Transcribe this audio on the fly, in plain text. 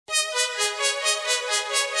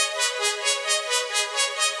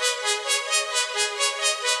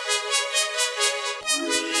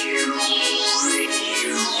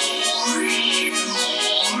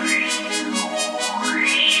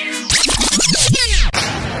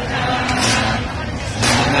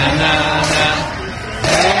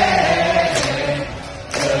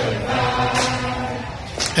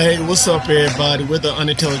Hey, what's up, everybody? We're the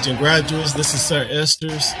Unintelligent Graduates. This is Sir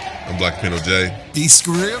Esther's. I'm Black Pino J. D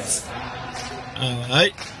Scripps. All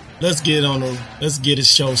right, let's get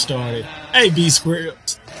this show started. Hey, B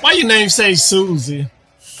Scripps, why your name say Susie?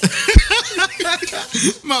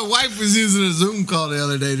 My wife was using a Zoom call the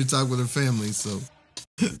other day to talk with her family, so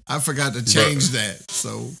I forgot to change that.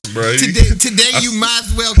 So today you might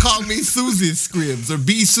as well call me Susie Scripps or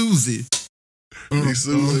B Susie. B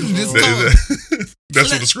Susie. That's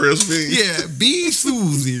what the scripts mean. Yeah, B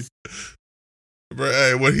Susie. Bro,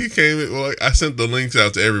 hey, when he came in, well, I sent the links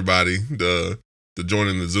out to everybody to join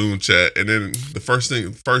in the Zoom chat, and then the first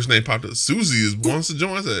name popped up. Susie wants to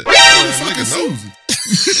join. I said, Fucking Susie.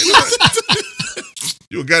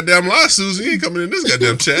 You a goddamn lie, Susie. You ain't coming in this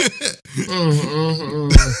goddamn chat.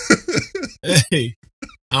 Hey,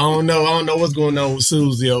 I don't know what's going on with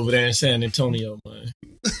Susie over there in San Antonio, man.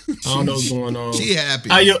 I don't know what's going on. She happy.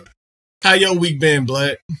 How your week been,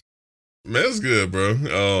 Black? Man, it's good, bro.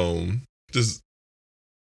 Just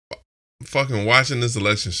fucking watching this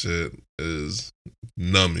election shit is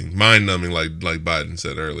numbing, mind numbing, like Biden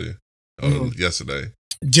said earlier, yesterday.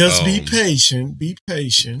 Just be patient. Be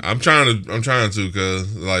patient. I'm trying to,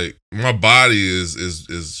 because like my body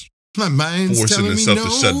is my mind's forcing telling itself me no.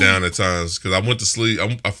 to shut down at times, because I went to sleep.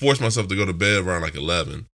 I forced myself to go to bed around like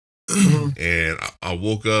 11, and I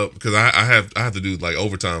woke up because I have to do like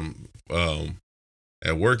overtime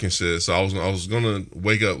at work and shit. So I was gonna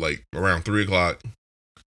wake up like around 3:00,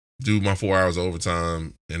 do my 4 hours of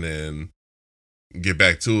overtime, and then get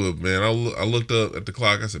back to it. Man, I looked up at the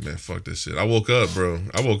clock. I said, man, fuck this shit. I woke up, bro.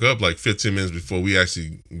 I woke up like 15 minutes before we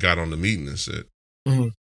actually got on the meeting and shit.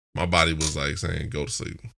 My body was like saying, go to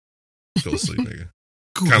sleep. Go to sleep, nigga.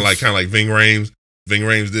 Kind of like Ving Rhames. Ving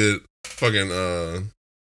Rhames did fucking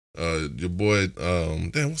your boy,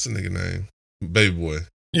 damn, what's the nigga name? Baby Boy.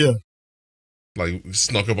 Yeah. Like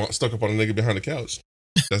stuck up on a nigga behind the couch.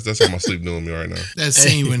 That's how my sleep doing me right now. That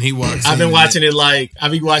scene when he walks. I've been watching it like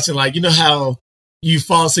you know how you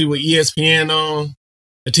fall asleep with ESPN on?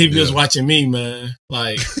 The TV was watching me, man.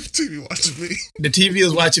 Like TV watching me. The TV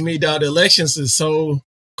is watching me, dog. The elections is so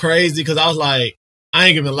crazy because I was like, I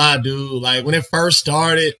ain't gonna lie, dude. Like when it first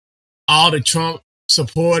started, all the Trump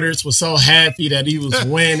supporters were so happy that he was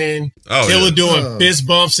winning. They were doing fist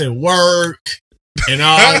bumps at work and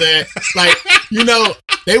all that. Like, you know,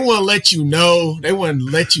 they wouldn't let you know. They wouldn't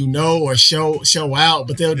let you know or show out,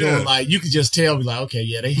 but they were doing like, you could just tell, be like, okay,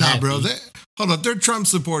 yeah, they happy. Nah, bro, hold up. They're Trump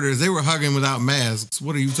supporters. They were hugging without masks.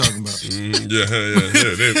 What are you talking about? Yeah.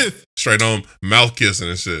 They straight on mouth kissing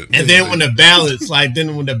and shit. And then when the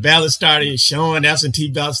ballots started showing,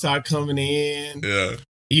 absentee ballots started coming in. Yeah.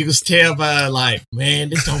 You could tell by like, man,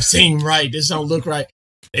 this don't seem right. This don't look right.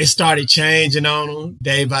 They started changing on them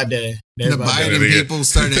day by day. The Biden people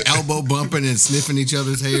started elbow bumping and sniffing each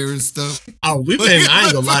other's hair and stuff. Oh, I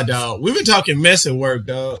ain't gonna lie, dog. We've been talking mess at work,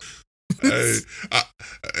 dog. Hey,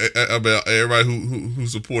 I bet everybody who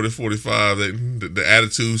supported 45, the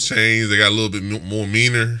attitudes changed. They got a little bit more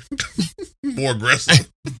meaner, more aggressive.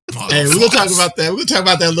 Hey, we're gonna talk about that. We're gonna talk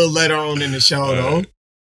about that a little later on in the show, though.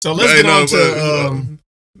 So let's get on to.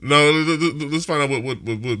 Let's find out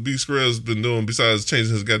what B Square's been doing besides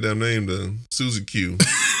changing his goddamn name to Susie Q.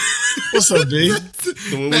 What's up, D?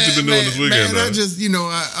 So what you been doing this weekend? Man, I just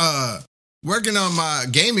working on my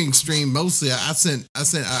gaming stream mostly. I sent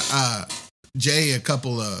Jay a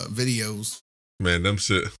couple of videos. Man, them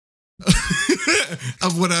shit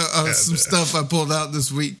of what some stuff I pulled out this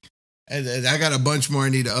week, and I got a bunch more I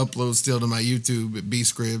need to upload still to my YouTube at B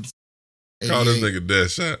Scribs. Call this nigga dead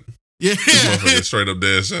shot. Yeah, this motherfucker straight up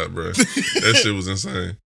dead shot, bro. That shit was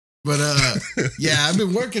insane. But yeah, I've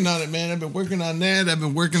been working on it, man. I've been working on that. I've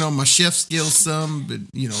been working on my chef skills some, but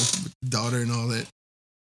with daughter and all that.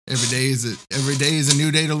 Every day is a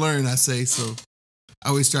new day to learn, I say. So I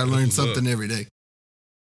always try to learn something every day.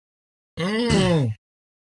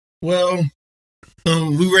 Well,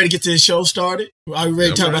 we ready to get this show started? Are we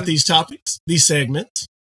ready to talk about these topics, these segments?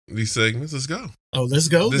 Let's go. Oh, let's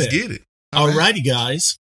go. Let's get it. Alrighty,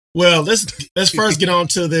 guys. Well, let's first get on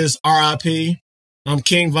to this RIP.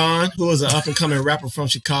 King Von, who was an up-and-coming rapper from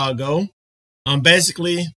Chicago.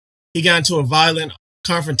 Basically, he got into a violent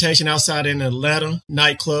confrontation outside an Atlanta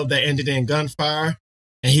nightclub that ended in gunfire,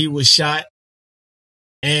 and he was shot.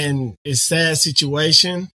 And it's a sad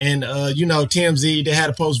situation. And, TMZ, they had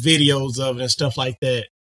to post videos of it and stuff like that.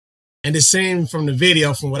 And it seemed from the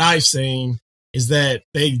video, from what I've seen, is that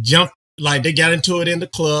they jumped, like they got into it in the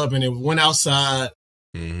club and it went outside.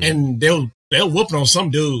 And they were whooping on some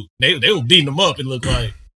dude. They were beating him up, it looked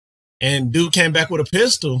like. And dude came back with a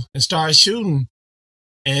pistol and started shooting.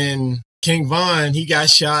 And King Von, he got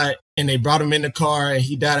shot and they brought him in the car and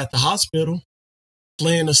he died at the hospital,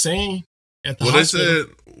 fleeing the scene at the hospital. They said,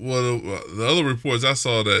 the other reports I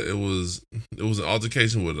saw that it was an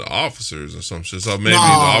altercation with the officers or some shit. So maybe the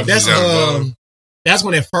officers got involved. That's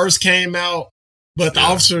when it first came out, but the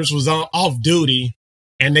officers was off duty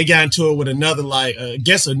and they got into it with another,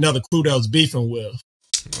 another crew that was beefing with.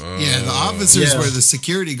 Yeah, the officers were the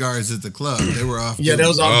security guards at the club. They were off duty. Yeah,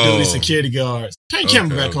 those off-duty security guards. Turn your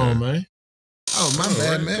camera back on, man. Oh, my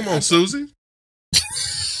bad, man. Come on, Susie.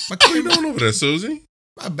 What are you doing over there, Susie?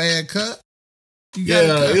 My bad, cut.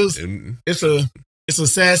 It's a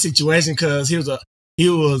sad situation because he was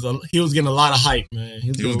getting a lot of hype, man. He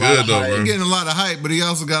was good though, bro. He's getting a lot of hype, but he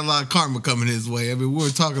also got a lot of karma coming his way. I mean, we were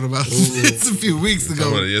talking about this a few weeks ago.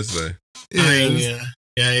 Talking about it yesterday.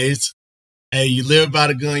 It's hey, you live by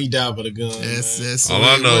the gun, you die by the gun. That's all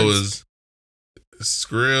I know is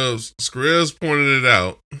Scribs pointed it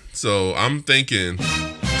out, so I'm thinking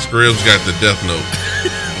Scribs got the Death Note.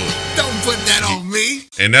 Don't put that on me.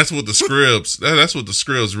 And that's what the Scribs. That's what the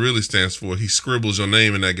Scribs really stands for. He scribbles your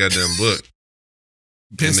name in that goddamn book.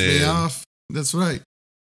 Piss me off. That's right.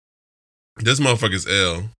 This motherfucker's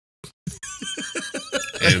L.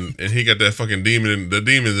 and he got that fucking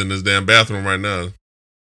demons in his damn bathroom right now.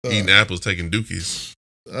 Eating apples, taking dookies.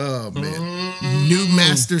 Oh, man. New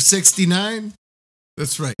Master 69?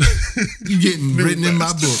 That's right. You getting written in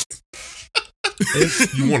my book.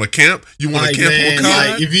 You want to camp? You want to camp on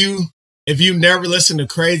Kai? Like, if you never listened to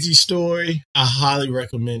Crazy Story, I highly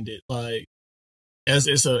recommend it. Like,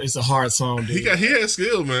 it's a hard song, dude. He had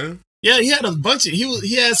skill, man. Yeah, he had a bunch of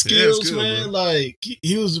he had skills, man. Bro. Like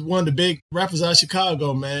he was one of the big rappers out of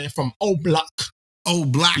Chicago, man, from Old Block.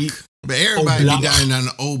 Old Block. But everybody be dying on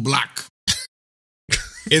the Old Block.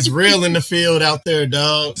 It's real in the field out there,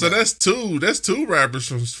 dog. So that's two rappers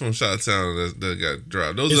from Chi-Town that got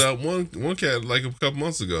dropped. Those are one cat like a couple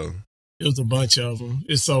months ago. It was a bunch of them.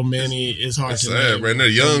 It's so many. It's hard to sad, man. They're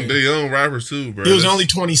young rappers too, bro. He was only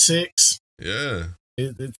 26. Yeah.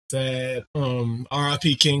 It's sad.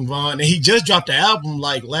 R.I.P. King Von. And he just dropped the album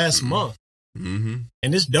like last month. Mm-hmm.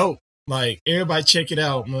 And it's dope. Like, everybody check it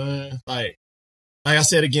out, man. Like I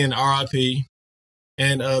said again, R.I.P.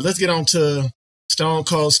 And let's get on to Stone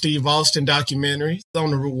Cold Steve Austin documentary. It's on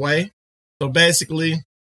the way. So basically,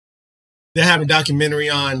 they're having a documentary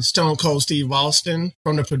on Stone Cold Steve Austin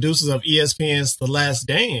from the producers of ESPN's The Last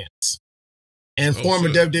Dance. And former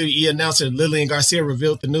WWE announcer Lillian Garcia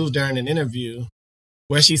revealed the news during an interview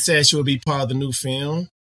where she said she will be part of the new film.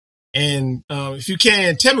 And if you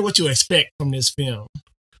can, tell me what you expect from this film.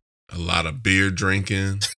 A lot of beer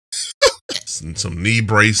drinking, some knee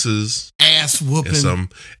braces, ass whooping,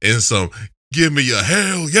 and some give me a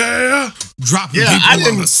hell yeah, dropping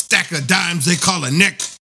people on a stack of dimes they call a neck.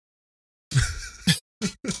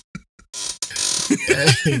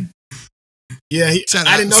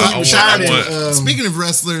 I didn't know he was shouting. Speaking of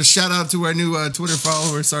wrestlers, shout out to our new Twitter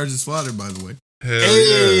follower, Sergeant Slaughter, by the way.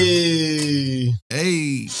 Hey.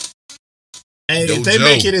 If they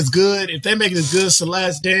make it as good as The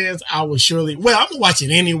Last Dance, I would surely. Well, I'm gonna watch it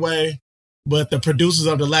anyway. But the producers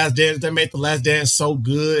of The Last Dance, they made The Last Dance so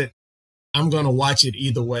good, I'm gonna watch it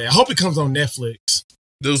either way. I hope it comes on Netflix.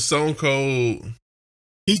 Dude, Stone Cold,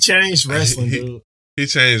 he changed wrestling, dude. He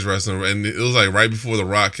changed wrestling, and it was like right before The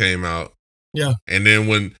Rock came out. Yeah, and then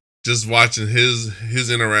when just watching his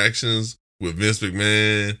interactions with Vince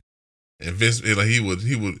McMahon. And Vince, like he was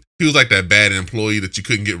like that bad employee that you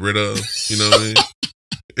couldn't get rid of. You know what I mean?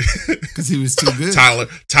 Because he was too good. Tyler's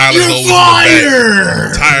You're always fired! in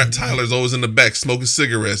the back. Tyler's always in the back smoking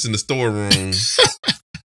cigarettes in the storeroom.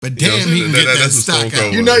 But damn, he can get that stock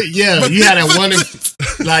out. You know, yeah, you had that one.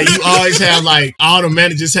 Like you always have, like all the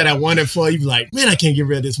managers had that one employee. You be like, man, I can't get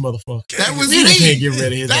rid of this motherfucker. That was me. I can't get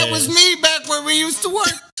rid of his. That was me back where we used to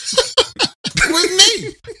work. It was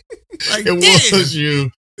me. Like it was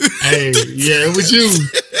you. Hey, yeah, it was you.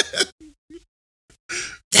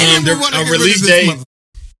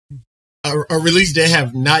 A release date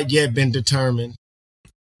have not yet been determined,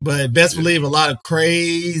 but best believe a lot of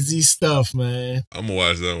crazy stuff, man. I'm gonna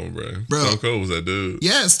watch that one, bro. Stone Cold was that dude.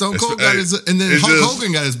 Yeah, Stone Cold got his, and then Hulk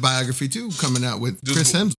Hogan got his biography too coming out with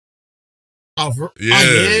Chris Hemsworth.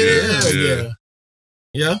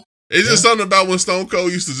 Yeah. It's just something about when Stone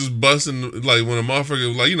Cold used to just bust in, like when a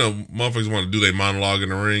motherfucker, like, you know, motherfuckers want to do their monologue in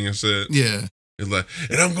the ring and shit. Yeah. It's like,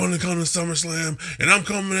 and I'm going to come to SummerSlam, and I'm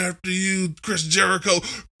coming after you, Chris Jericho. And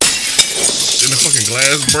the fucking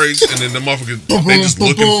glass breaks, and then the motherfucker, they just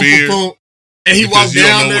look in fear. And he walked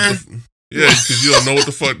down there. Because you don't know what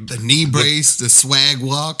the fuck. The knee brace, the swag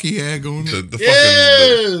walk he had going.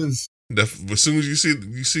 The As soon as you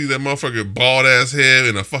see that motherfucker bald ass head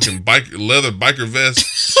and a fucking leather biker vest,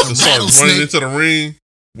 and starts running into the ring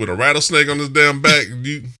with a rattlesnake on his damn back,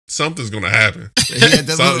 something's gonna happen.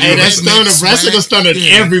 That stunner, that's gonna stun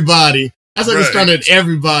everybody. That's gonna stun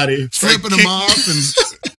everybody. Flipping them off and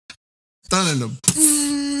stunning them.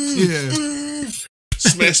 Yeah.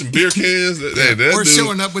 Smashing beer cans. Or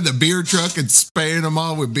showing up with a beer truck and spraying them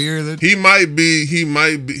all with beer. He might be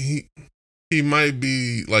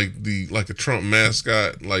like a Trump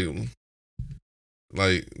mascot, like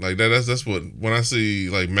that. That's what, when I see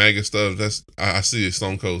like MAGA stuff, I see a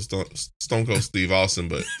Stone Cold Steve Austin,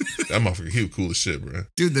 but that motherfucker, he was cool as shit, bro.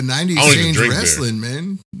 Dude, the 90s changed wrestling,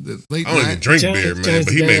 man. The late I don't even drink beer, man,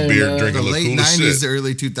 but he made beer drinking look cool as shit. The late 90s, the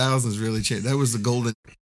early 2000s really changed. That was the golden.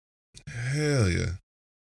 Hell yeah.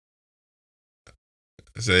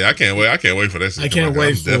 Say, I can't wait for that shit. I can't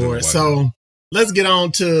wait for it. So let's get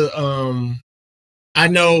on to I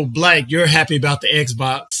know, Black, you're happy about the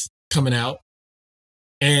Xbox coming out.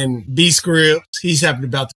 And B Script, he's happy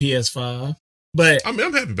about the PS5. But I mean,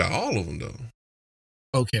 I'm happy about all of them though.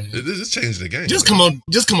 Okay. It's changed the game. Just come on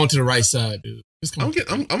to the right side, dude. I'm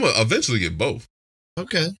gonna eventually get both.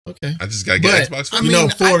 Okay. I just gotta get Xbox. I mean,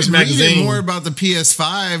 Forbes magazine more about the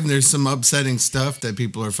PS5. And there's some upsetting stuff that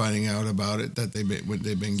people are finding out about it that they've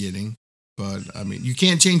been getting. But I mean, you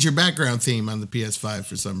can't change your background theme on the PS5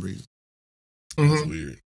 for some reason. That's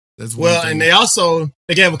weird. That's well, and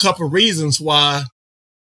they gave a couple of reasons why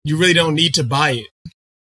you really don't need to buy it.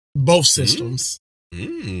 Both systems.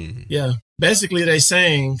 Yeah. Basically, they're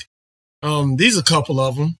saying these are a couple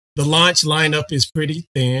of them. The launch lineup is pretty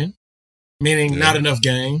thin, meaning not enough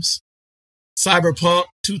games. Cyberpunk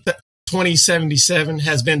 2077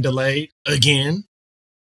 has been delayed again.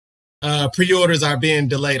 Pre-orders are being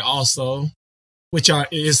delayed also, which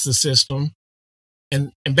is the system.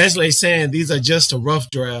 And basically saying these are just a rough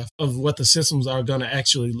draft of what the systems are going to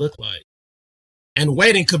actually look like. And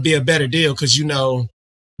waiting could be a better deal because,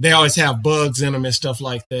 they always have bugs in them and stuff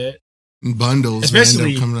like that. Bundles.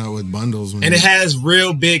 Especially coming out with bundles. And it has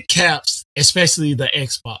real big caps, especially the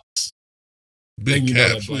Xbox. Big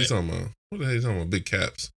caps? What are you talking about? What the hell are you talking about? Big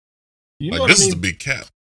caps? This is the big cap,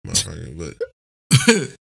 motherfucker.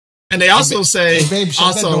 But and they also say,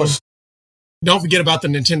 don't forget about the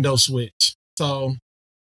Nintendo Switch. So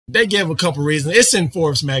they give a couple reasons. It's in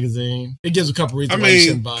Forbes magazine. It gives a couple reasons why you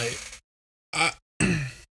shouldn't buy it.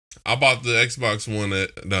 I bought the Xbox One.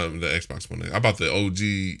 I bought the OG.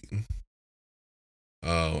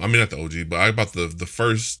 I mean, not the OG, but I bought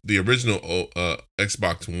the original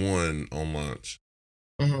Xbox One on launch.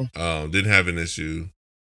 Didn't have an issue.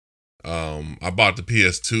 I bought the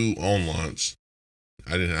PS2 on launch.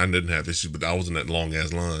 I didn't have issues, but I was in that long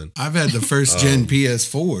ass line. I've had the first gen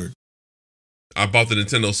PS4. I bought the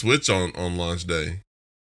Nintendo Switch on launch day,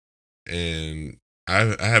 and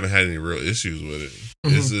I haven't had any real issues with it.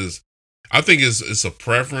 I think it's a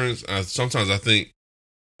preference. Sometimes I think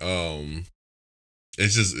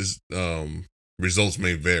results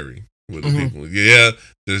may vary with the people. Yeah,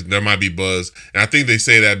 there might be buzz, and I think they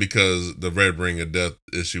say that because the Red Ring of Death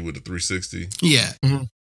issue with the 360. Yeah.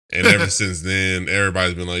 And ever since then,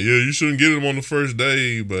 everybody's been like, "Yeah, you shouldn't get them on the first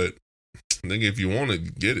day," but nigga, if you want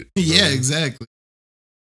it, get it. Yeah, exactly.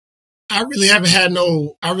 I really haven't had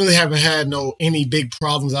any big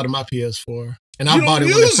problems out of my PS4, and I bought it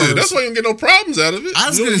when it first. That's why you don't get no problems out of it. I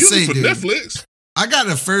was gonna say, for dude, Netflix. I got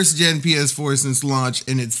a first gen PS4 since launch,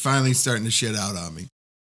 and it's finally starting to shit out on me.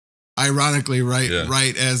 Ironically, right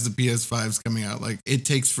as the PS5's coming out, like it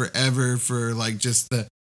takes forever for like just the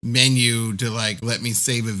menu to like let me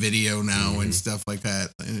save a video now and stuff like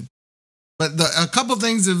that. But a couple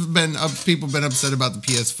things have been people have been upset about the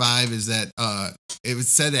PS5 is that it was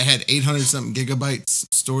said it had 800 something gigabytes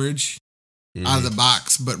storage out of the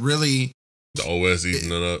box, but really the OS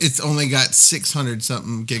eating it up. It's only got 600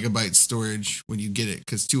 something gigabytes storage when you get it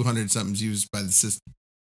because 200 something's used by the system.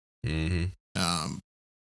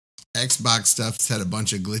 Xbox stuff's had a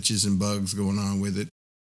bunch of glitches and bugs going on with it.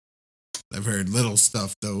 I've heard little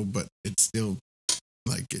stuff though, but it's still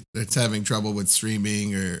like it's having trouble with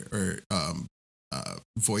streaming or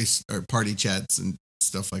voice or party chats and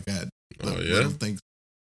stuff like that. Little things.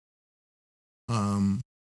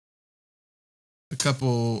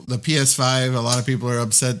 The PS5, a lot of people are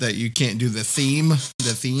upset that you can't do the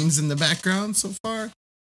themes in the background so far.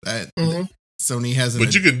 That Sony hasn't.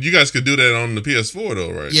 But you guys could do that on the PS4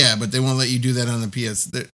 though, right? Yeah, but they won't let you do that on the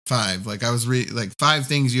PS5. Like I was like 5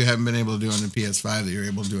 things you haven't been able to do on the PS5 that you're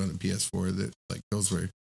able to do on the PS4. That like those were a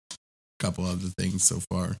couple of the things so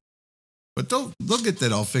far. But they'll get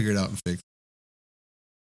that all figured out and fixed.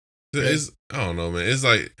 I don't know, man. It's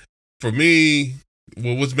like for me,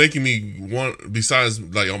 well, what's making me want, besides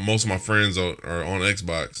like most of my friends are on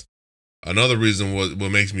Xbox, another reason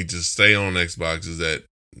what makes me just stay on Xbox is that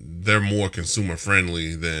they're more consumer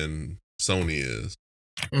friendly than Sony is.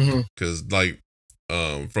 Because like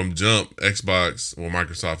from jump, Xbox or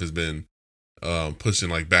Microsoft has been pushing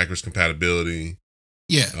like backwards compatibility.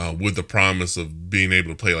 Yeah. With the promise of being able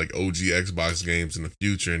to play like OG Xbox games in the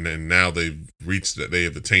future, and then now they've reached that, they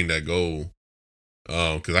have attained that goal.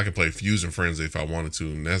 Because I can play Fusion Frenzy if I wanted to,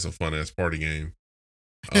 and that's a fun ass party game.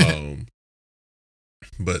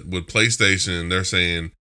 But with PlayStation, they're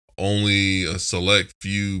saying only a select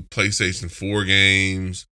few PlayStation 4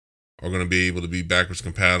 games are going to be able to be backwards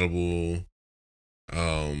compatible.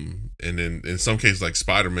 And then in some cases, like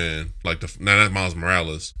Spider-Man, like not Miles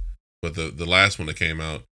Morales, but the last one that came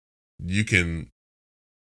out, you can't.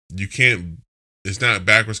 It's not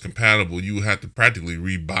backwards compatible. You have to practically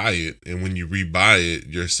rebuy it, and when you rebuy it,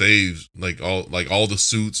 your saves, like all the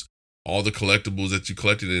suits, all the collectibles that you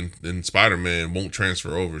collected in Spider-Man won't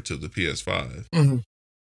transfer over to the PS5.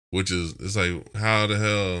 Which is, it's like, how the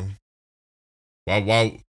hell? Why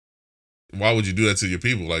would you do that to your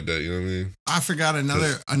people like that? You know what I mean? I forgot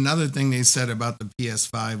another thing they said about the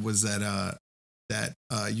PS5 was that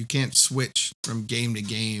you can't switch from game to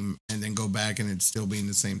game and then go back and it'd still be in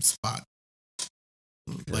the same spot.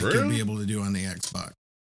 Like you'll be able to do on the Xbox.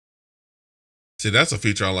 See, that's a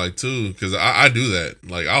feature I like too, because I do that.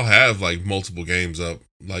 Like I'll have like multiple games up.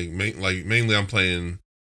 Like mainly I'm playing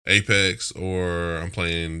Apex or I'm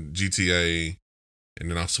playing GTA, and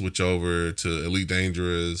then I'll switch over to Elite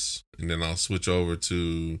Dangerous, and then I'll switch over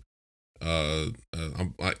to I'm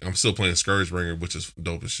still playing Scourgebringer, which is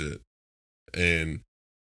dope as shit. And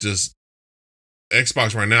just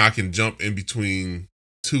Xbox right now, I can jump in between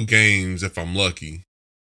two games if I'm lucky.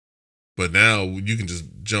 But now you can just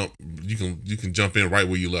jump. You can jump in right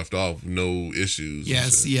where you left off, no issues.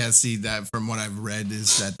 Yes, yeah. See, that from what I've read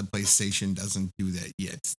is that the PlayStation doesn't do that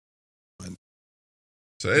yet. But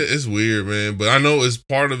so it's weird, man. But I know it's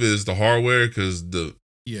part of it is the hardware, because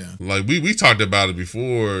like we talked about it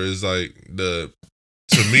before. Is like to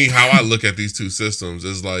me how I look at these two systems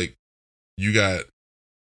is like you got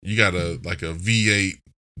a like a V8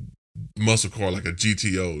 muscle car, like a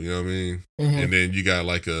GTO. You know what I mean? And then you got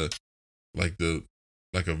like a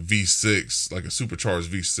V6, like a supercharged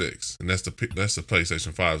V6, and that's the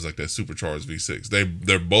PlayStation 5 is like that supercharged V6.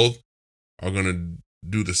 They're both are gonna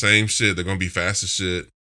do the same shit. They're gonna be fast as shit.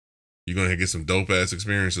 You're gonna get some dope ass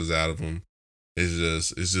experiences out of them. It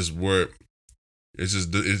just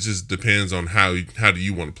depends on how do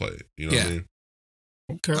you want to play it. You know what I mean?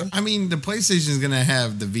 Okay. I mean, the PlayStation is gonna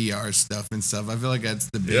have the VR stuff and stuff. I feel like that's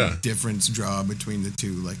the big difference draw between the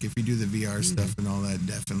two. Like if you do the VR stuff and all that,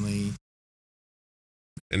 definitely.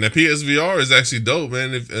 And that PSVR is actually dope,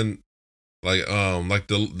 man. Like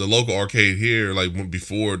the local arcade here, like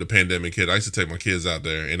before the pandemic hit, I used to take my kids out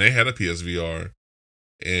there, and they had a PSVR,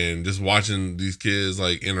 and just watching these kids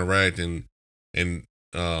like interact and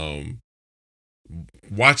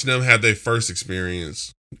watching them have their first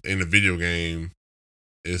experience in a video game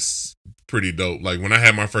is pretty dope. Like when I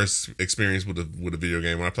had my first experience with a video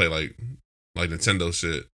game, when I played like Nintendo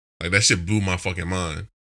shit, like that shit blew my fucking mind.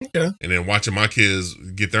 Yeah. And then watching my kids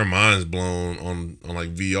get their minds blown on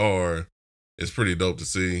like VR is pretty dope to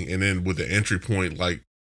see. And then with the entry point, like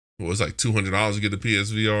it was like $200 to get the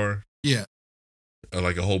PSVR. Yeah.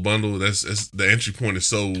 Like a whole bundle. That's the entry point is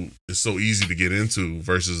so easy to get into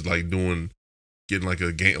versus like getting like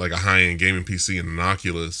a game, like a high end gaming PC and an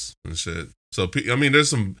Oculus and shit. So I mean, there's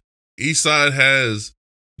some, each side has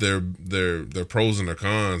their pros and their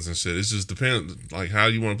cons and shit. It just depends like how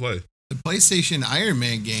you want to play. The PlayStation Iron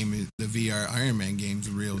Man game, the VR Iron Man game's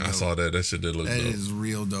real dope. I saw that. That shit did look dope. That is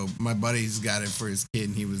real dope. My buddy's got it for his kid,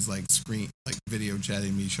 and he was like video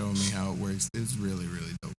chatting me, showing me how it works. It's really,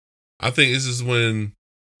 really dope. I think this is when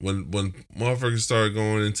motherfuckers started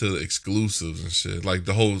going into exclusives and shit, like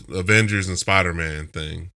the whole Avengers and Spider-Man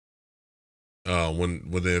thing.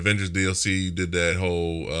 When the Avengers DLC did that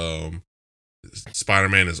whole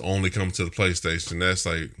Spider-Man is only coming to the PlayStation. That's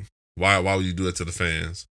like, why would you do it to the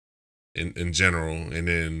fans? In general, and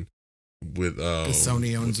then with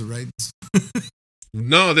Sony owns the rights.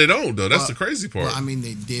 No, they don't though. That's the crazy part. Well, I mean,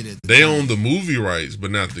 they did it. They own the movie rights,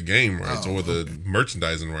 but not the game rights or the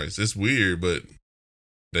merchandising rights. It's weird, but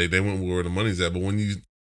they went where the money's at. But when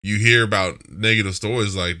you hear about negative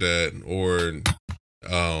stories like that, or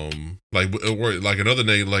like another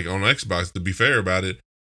negative, like on Xbox, to be fair about it,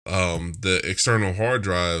 the external hard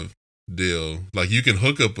drive deal, like you can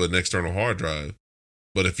hook up an external hard drive.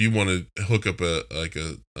 But if you want to hook up a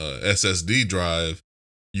SSD drive,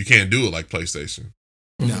 you can't do it like PlayStation.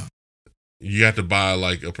 No. you have to buy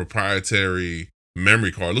like a proprietary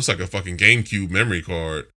memory card. It looks like a fucking GameCube memory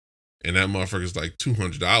card, and that motherfucker's like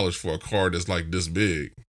 $200 for a card that's like this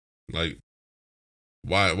big. Like,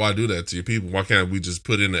 why do that to your people? Why can't we just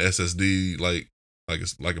put in the SSD like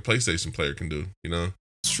a PlayStation player can do? You know,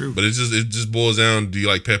 it's true. But it just boils down. Do you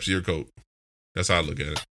like Pepsi or Coke? That's how I look at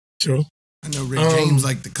it. True. I know Rick James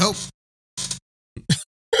like the Coke.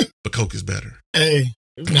 But Coke is better. Hey,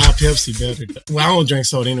 not Pepsi better. Well, I don't drink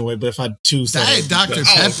soda anyway, but if I choose soda, Diet Dr.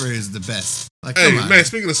 Pepper is the best. Like, hey, man, man,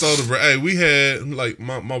 speaking of soda, bro, hey, we had, like,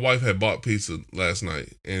 my wife had bought pizza last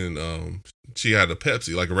night, and she had a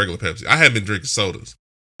Pepsi, like a regular Pepsi. I hadn't been drinking sodas.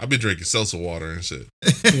 I've been drinking seltzer water and shit.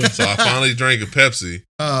 So I finally drank a Pepsi.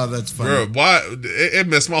 Oh, that's funny. Bro, why? It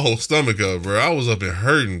messed my whole stomach up, bro. I was up and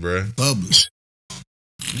hurting, bro. Bubbly.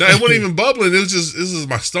 No, it wasn't even bubbling. It was just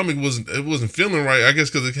my stomach wasn't feeling right. I guess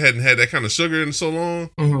because it hadn't had that kind of sugar in so long.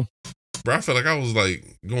 Mm-hmm. Bro, I felt like I was like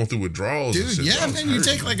going through withdrawals. Dude, and shit. yeah, man. man. You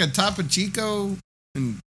take like a Topo Chico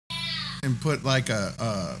and put like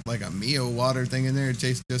a Mio water thing in there. It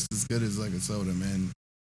tastes just as good as like a soda, man.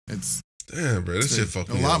 It's damn, bro. This shit fucked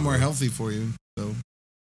me up. A lot more bro. healthy for you. So,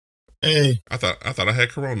 hey, I thought I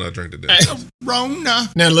had Corona. I drank today. Corona.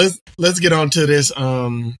 Now let's get on to this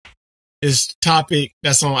this topic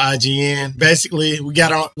that's on IGN. Basically, we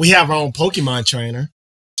have our own Pokemon trainer.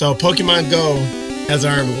 So Pokemon Go has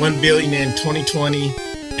earned $1 billion in 2020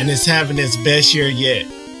 and is having its best year yet.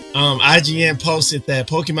 IGN posted that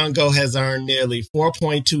Pokemon Go has earned nearly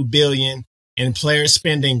 $4.2 billion in player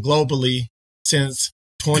spending globally since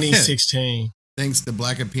 2016. Thanks to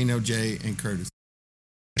Black Apino J and Curtis.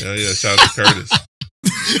 Hell yeah, shout out to Curtis.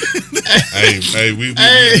 hey, we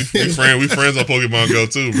friends on Pokemon Go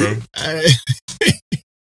too, bro.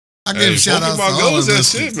 I give shout out to Pokemon Go all is that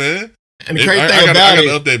listeners. shit, man. And the crazy thing about I it,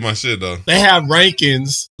 gotta update my shit though. they have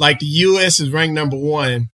rankings. Like the US is ranked number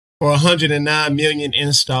 1 for 109 million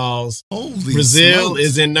installs. Holy Brazil smokes.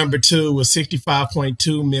 is in number 2 with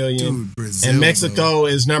 65.2 million. Dude, Brazil, And Mexico bro.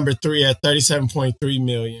 is number 3 at 37.3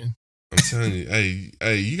 million. I'm telling you,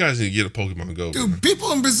 hey, you guys need to get a Pokemon Go. Dude, man.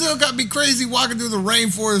 people in Brazil got me crazy walking through the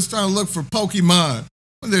rainforest trying to look for Pokemon.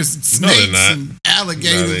 When there's No, they're snakes not. and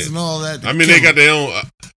alligators and all that. I mean, they got their own.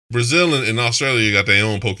 Brazil and Australia got their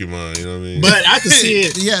own Pokemon. You know what I mean? But I can see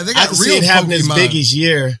it. Yeah, they I got can real see it having its Pokemon. biggest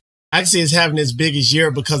year. I can see it's having its biggest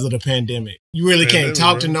year because of the pandemic. You really can't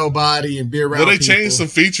talk to nobody and be around. Well, they people. changed some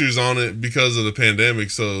features on it because of the pandemic,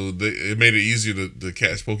 so it made it easier to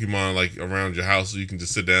catch Pokemon like around your house, so you can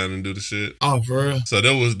just sit down and do the shit. Oh, for real? So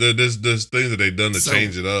there's things that they've done to So,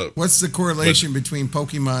 change it up. What's the correlation between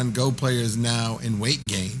Pokemon Go players now and weight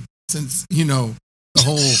gain? Since, you know, the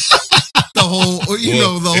whole, if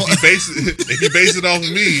you base it off of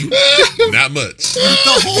me, not much.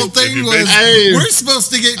 the whole thing was we're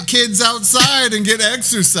supposed to get kids outside and get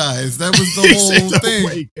exercise. That was the whole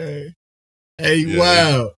thing. Hey, yeah.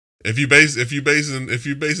 Wow. If you basing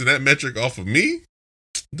that metric off of me,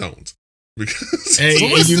 don't. Because hey,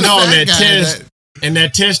 and you know on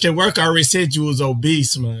that test at work, I already said you was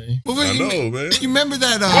obese, man. Well, I know, man. You remember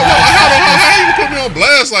that? How you put me on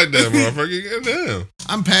blast like that, motherfucker? Damn.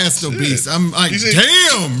 I'm past obese. I'm like,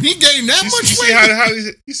 damn, he gained that much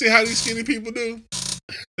weight. You see how these skinny people do?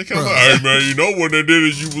 They come like, hey, man, you know what they did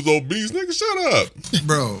is you was obese. Nigga, shut up.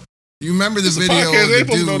 Bro, you remember the video podcast, of they the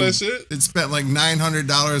supposed to know dude that shit. that spent like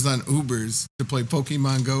 $900 on Ubers to play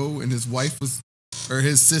Pokemon Go, and his wife or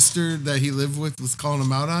his sister that he lived with was calling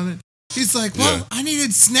him out on it? He's like, well, I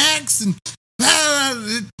needed snacks and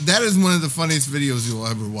that is one of the funniest videos you'll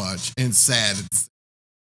ever watch, and sad.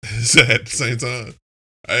 Sad at the same time.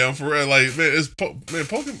 Hey, I'm for real. Like, man,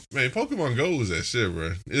 Pokemon Go is that shit,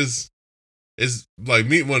 bro. It's like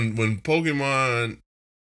me when Pokemon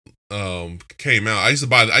came out. I used to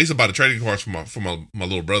buy the trading cards for my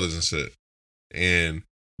little brothers and shit, and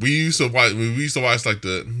we used to watch like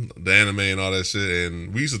the anime and all that shit,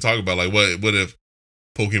 and we used to talk about like what if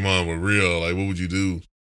Pokemon were real, like what would you do?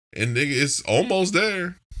 And nigga, it's almost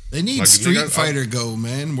there. They need like, Street Fighter Go,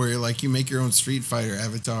 man, where like you make your own Street Fighter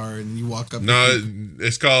avatar and you walk up. No,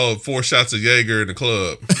 it's called 4 Shots of Jaeger in the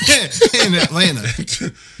club in Atlanta.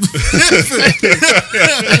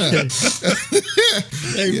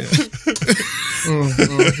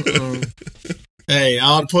 Hey,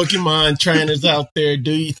 all the Pokemon trainers out there,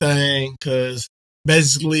 do your thing, because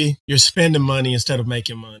basically you're spending money instead of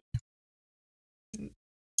making money.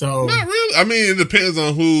 So, not really. I mean, it depends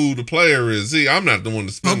on who the player is. See, I'm not the one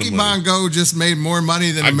to spend the money. Pokemon Go just made more money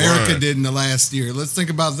than America did in the last year. Let's think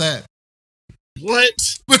about that.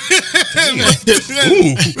 What? Ooh.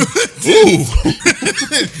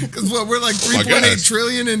 Because we're like 3.8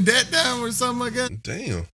 trillion in debt now or something like that.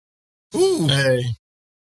 Damn. Ooh. Hey.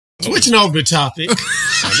 Switching over the topic.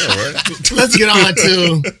 I know, right? Let's get on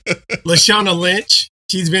to Lashana Lynch.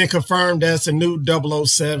 She's been confirmed as the new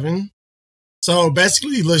 007. So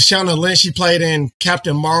basically, Lashana Lynch, she played in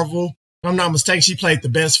Captain Marvel. If I'm not mistaken, she played the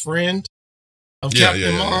best friend of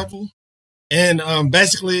Captain Marvel. And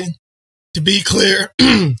basically, to be clear,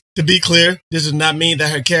 this does not mean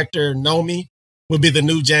that her character Nomi will be the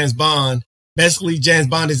new James Bond. Basically, James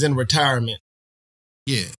Bond is in retirement.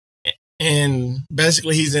 Yeah. And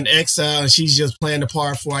basically, he's in exile, and she's just playing the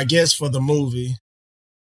part for the movie.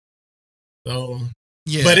 So,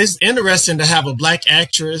 yeah. But it's interesting to have a black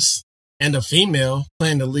actress and a female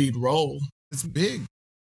playing the lead role. It's big.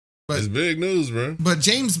 It's big news, bro. But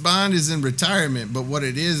James Bond is in retirement, but what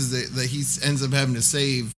it is that he ends up having to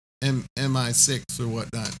save MI6 or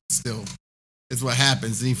whatnot still. It's what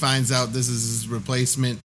happens. And he finds out this is his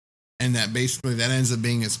replacement, and that basically that ends up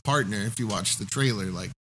being his partner if you watch the trailer.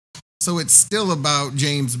 Like, so it's still about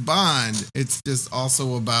James Bond. It's just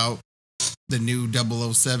also about the new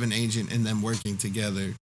 007 agent and them working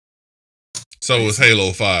together. So it's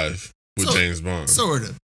Halo 5 with James Bond. Sort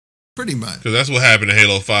of. Pretty much. Because that's what happened in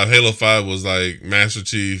Halo 5. Halo 5 was like Master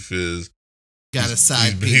Chief is got a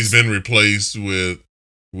side piece. He's been replaced with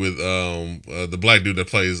the black dude that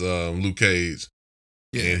plays Luke Cage.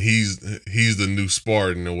 Yeah. And he's the new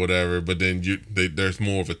Spartan or whatever, but then there's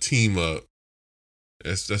more of a team up.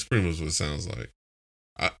 That's pretty much what it sounds like.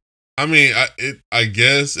 I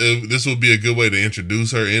guess this would be a good way to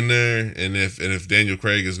introduce her in there, and if Daniel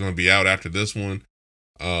Craig is going to be out after this one,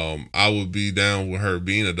 I would be down with her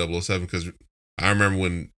being a 007 because I remember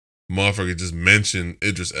when motherfucker just mentioned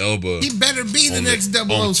Idris Elba. He better be the next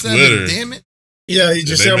 007, damn it. Yeah, he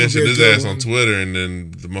just they mentioned his ass on Twitter, and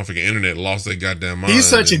then the motherfucking internet lost their goddamn mind. He's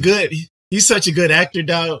such a good actor,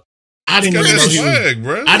 dog. I didn't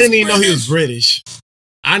even know he was British.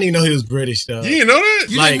 I didn't even know he was British, though. You didn't know that?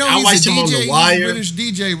 You didn't know I watched him on The Wire. He's a British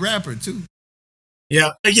DJ rapper, too.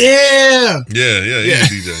 Yeah. Yeah, he's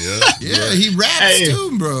a DJ, yeah, he raps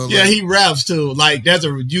too, bro. Yeah, he raps too. Like, there's a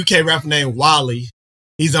UK rapper named Wally.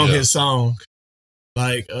 He's on his song.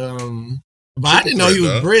 Like, but I didn't know he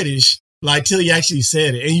was British, like, till you actually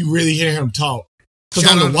said it, and you really hear him talk.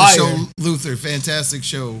 Shout on The Wire. Show Luther, fantastic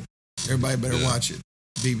show. Everybody better watch it.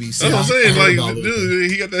 BBC. That's what I'm saying. Like,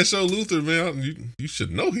 dude, he got that show Luther, man. You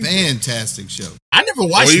should know he's fantastic show. I never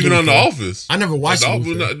watched it. Or even on The Office. I never watched it.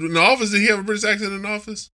 In The Office, did he have a British accent in The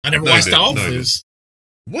Office? I never watched The Office.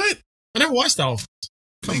 What? I never watched The Office.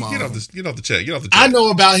 Come on. Get off the chat. I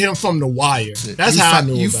know about him from The Wire. That's how I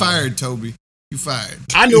knew about him. You fired, Toby. You fired.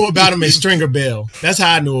 I knew about him in Stringer Bell. That's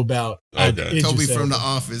how I knew about Toby from The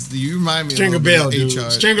Office. Do you remind me Stringer Bell, dude.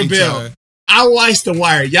 HR, Stringer Bell. I watched The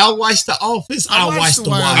Wire. Y'all watched The Office? I watched The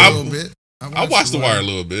Wire a little bit. I watched The Wire a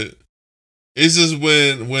little bit. It's just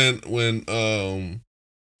when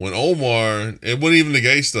Omar, it wasn't even the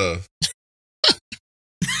gay stuff.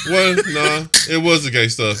 Well, nah, it was the gay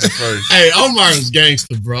stuff at first. Hey, Omar was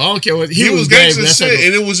gangster, bro. I don't care what he was gangster shit,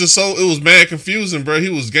 and it was just it was mad confusing, bro. He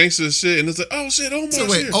was gangster shit, and it's like, oh shit, Omar. So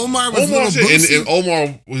wait, Omar was shit, and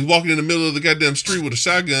Omar was walking in the middle of the goddamn street with a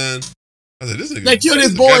shotgun. I said, this nigga. They killed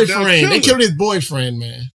his boyfriend. They killed his boyfriend,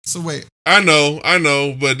 man. So wait, I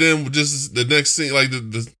know, but then just the next scene, like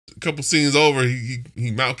the couple scenes over,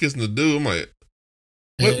 he mouth kissing the dude. I'm like,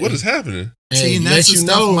 what is happening? See, and that's you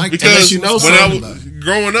know, because when I was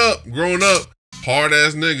growing up, hard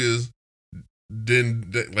ass niggas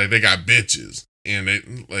didn't like they got bitches and they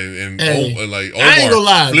like Omar I ain't gonna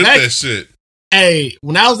lie, flipped that shit. Hey,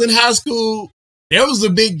 when I was in high school, there was a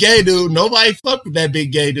big gay dude. Nobody fucked with that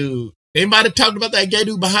big gay dude. They might have talked about that gay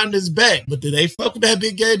dude behind his back, but did they fuck with that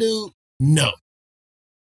big gay dude? No.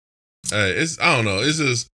 Hey, I don't know. It's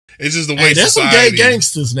just the way there's society. Some gay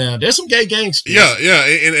gangsters now. There's some gay gangsters. Yeah,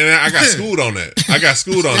 and I got schooled on that. Because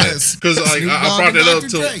like I brought that up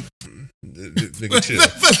to nigga chill.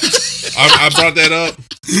 I brought that up.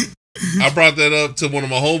 I brought that up to one of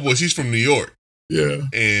my homeboys. He's from New York. Yeah,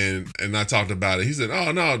 and I talked about it. He said,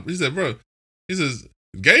 "Oh no," he said, "Bro," he says,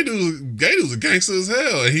 "Gay dudes are gangster as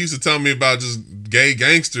hell." And he used to tell me about just gay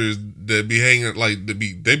gangsters that be hanging like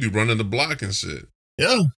they be running the block and shit.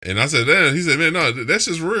 Yeah. And I said, "Damn." He said, "Man, no, that's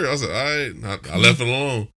just real." I said, "All right." I left it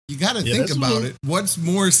alone. You got to think about it. What's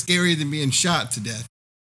more scary than being shot to death?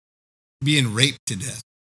 Being raped to death.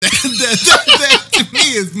 That to me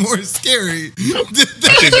is more scary.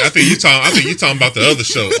 I think you talking about the other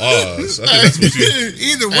show, Oz. I think that's what you.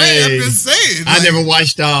 Either way, I'm just saying. I never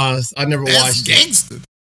watched Oz. I never watched gangster.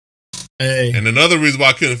 Hey. And another reason why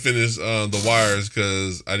I couldn't finish The Wire is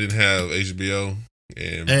because I didn't have HBO.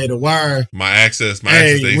 And Hey, The Wire. my access.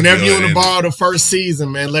 Hey, whenever you in want to borrow the first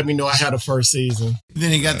season, man, let me know I had the first season.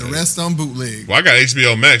 Then he got the rest on bootleg. Well, I got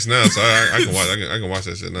HBO Max now, so I can watch. I can watch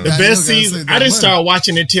that shit now. The best season. I didn't start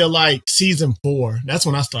watching it till like season 4. That's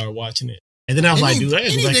when I started watching it, and then I was like, dude,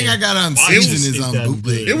 anything I got on season is on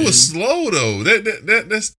bootleg. It was slow though.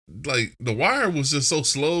 That's like The Wire was just so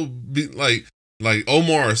slow. Like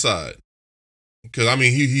Omar aside. Because I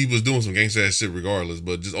mean, he was doing some gangsta ass shit regardless,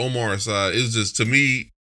 but just Omar aside, it was just, to me,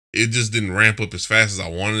 it just didn't ramp up as fast as I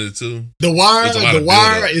wanted it to. The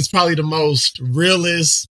Wire is probably the most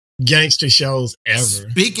realest gangster shows ever.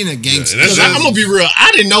 Speaking of gangster, I'm gonna be real.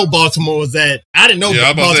 I didn't know Baltimore was that. I didn't know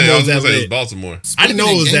Baltimore was that lit. Baltimore. I didn't know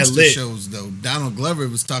it was that lit. Shows though, Donald Glover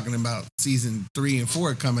was talking about season 3 and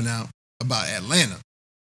 4 coming out about Atlanta.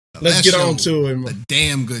 Let's get on to it. A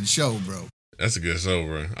damn good show, bro. That's a good show,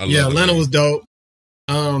 bro. Atlanta was dope.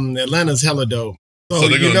 Atlanta's hella dope. So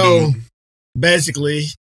basically,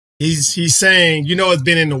 he's saying, it's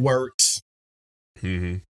been in the works.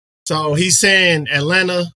 Mm-hmm. So he's saying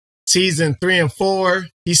Atlanta season 3 and 4.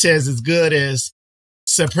 He says as good as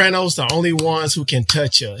Sopranos, the only ones who can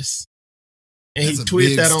touch us. And he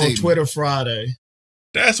tweeted that on Twitter Friday.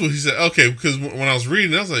 That's what he said. Okay, because when I was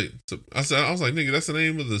reading, I was like, nigga, that's the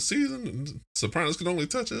name of the season. Sopranos can only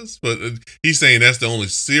touch us, but he's saying that's the only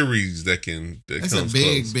series that can. That's a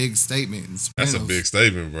big statement. That's a big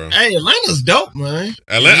statement, bro. Hey, Atlanta's dope, man.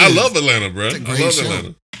 I love Atlanta, bro. I love show.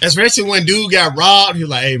 Atlanta. Especially when dude got robbed, he was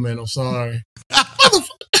like, "Hey, man, I'm sorry."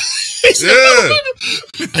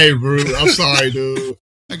 Hey, bro, I'm sorry, dude.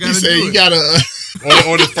 I gotta do it. You gotta.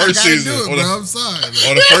 On the first season. I'm sorry.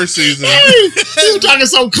 On the first season. You talking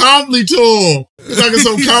so calmly to him. You talking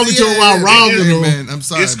so calmly to him while robbing him. Man, I'm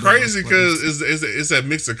sorry. It's crazy because it's that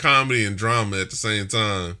mix of comedy and drama at the same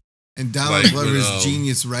time. And Donald Glover's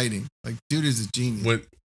genius writing. Like, dude is a genius.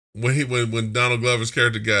 When Donald Glover's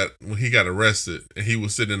character when he got arrested and he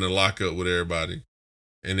was sitting in the lockup with everybody,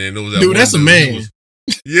 and then there was that dude, that's a man.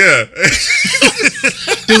 Yeah.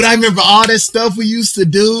 Dude, I remember all that stuff we used to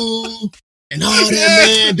do. And all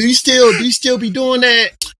that, man. Do you still be doing that?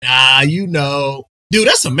 Nah, Dude,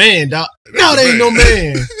 that's a man, dog. No, that ain't no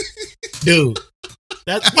man. Dude.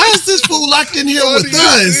 Why is this fool locked in here with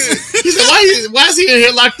us? He said, why is he in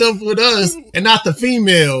here locked up with us and not the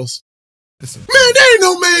females? Man, that ain't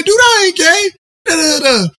no man, dude. I ain't gay.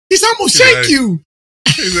 Da-da-da. He said, I'm gonna shake you.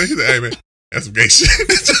 He said, hey, man, that's some gay shit.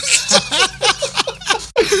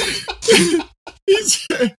 He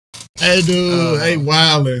said, hey, dude, hey,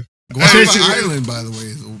 wildin'. Guava Island, by the way,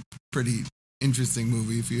 is a pretty interesting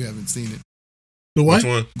movie if you haven't seen it. The what? Which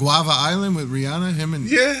one? Guava Island with Rihanna, him and...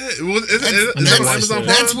 Yeah.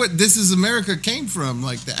 That's what This Is America came from.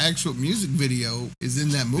 Like, the actual music video is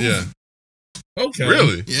in that movie. Yeah. Okay.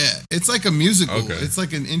 Really? Yeah. It's like a musical. Okay. It's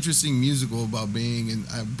like an interesting musical about being in,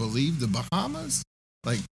 I believe, the Bahamas?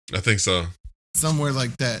 Like... I think so. Somewhere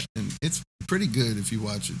like that. And it's pretty good if you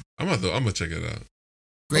watch it. I'm gonna check it out.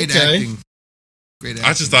 Great acting.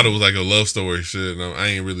 I just thought it was like a love story shit. And I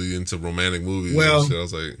ain't really into romantic movies. Well, and shit. I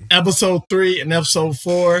was like, episode 3 and episode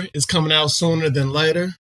 4 is coming out sooner than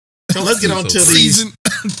later. So let's get on to season.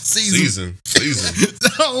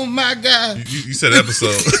 Oh my God! You said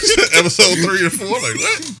episode 3 and 4. Like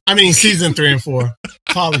what? I mean season 3 and 4.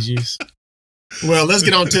 Apologies. Well, let's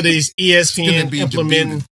get on to these ESPN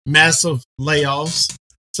implementing massive layoffs.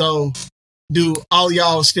 So, do all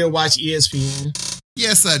y'all still watch ESPN?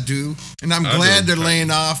 Yes, I do, and I'm glad they're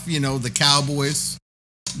laying off. The Cowboys,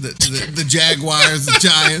 the Jaguars, the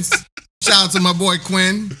Giants. Shout out to my boy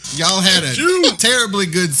Quinn. Y'all had a terribly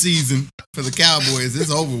good season for the Cowboys. It's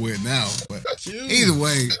over with now. But either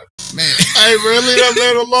way, man, hey, really, that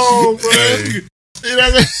man alone, bro.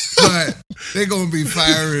 But they're gonna be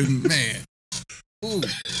firing, man. Ooh.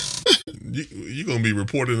 You're gonna be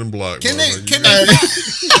reported and blocked. Can they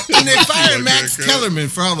fire Max Kellerman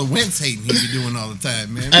for all the Wentz hating he be doing all the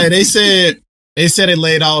time, man? Hey, they said they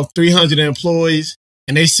laid off 300 employees,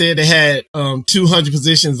 and they said they had 200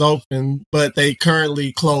 positions open, but they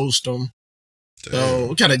currently closed them. Damn. So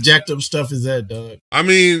what kind of jacked up stuff is that, dog? I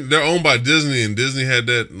mean, they're owned by Disney, and Disney had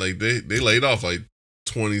that. Like they laid off like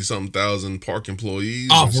 20-something thousand park employees.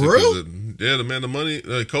 Oh, for real? Yeah, the money.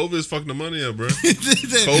 COVID is fucking the money up, bro.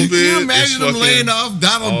 COVID. Can you imagine them laying off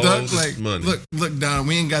Donald Duck? Like, money. look, Don,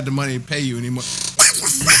 we ain't got the money to pay you anymore.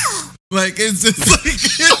 Like, it's just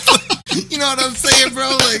like, you know what I'm saying, bro?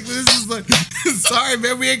 Like, this is like, sorry,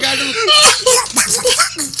 man, we ain't got no.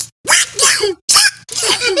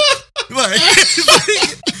 Like,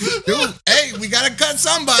 dude, hey, we gotta cut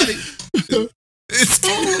somebody.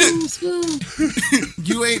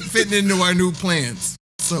 You ain't fitting into our new plans.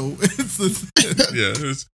 So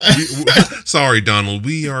sorry, Donald.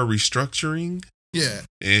 We are restructuring. Yeah.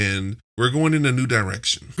 And we're going in a new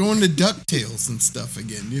direction. Going to DuckTales and stuff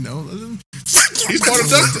again, you know. He's part of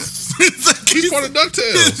DuckTales. He's part of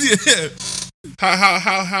DuckTales. Yeah.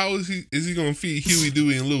 How is he gonna feed Huey,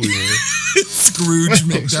 Dewey, and Louie, man? Scrooge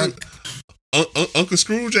McDuck. Uncle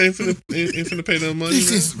Scrooge ain't finna pay them money.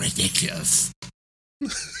 This is ridiculous.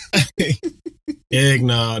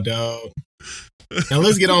 Eggnog, dog. Now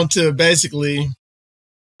let's get on to basically,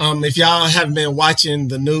 if y'all haven't been watching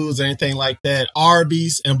the news or anything like that,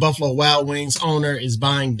 Arby's and Buffalo Wild Wings owner is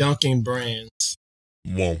buying Dunkin' Brands.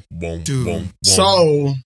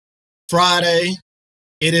 So Friday,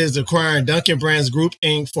 it is acquiring Dunkin' Brands Group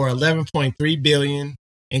Inc. for $11.3 billion,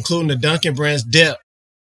 including the Dunkin' Brands debt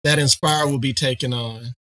that Inspire will be taking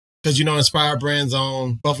on. Because you know Inspire Brands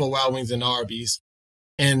own Buffalo Wild Wings and Arby's.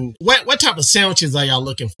 And what type of sandwiches are y'all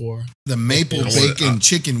looking for? The maple bacon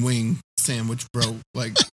chicken wing sandwich, bro.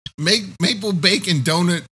 Like maple bacon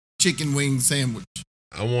donut chicken wing sandwich.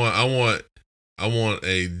 I want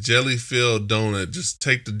a jelly filled donut. Just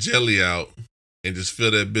take the jelly out and just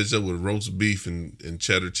fill that bitch up with roast beef and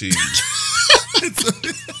cheddar cheese.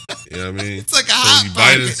 You know what I mean? It's like a hot you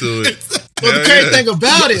bite into it. Well, the crazy thing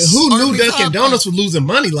about it, who knew Dunkin' Donuts was losing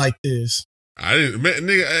money like this? I didn't, man,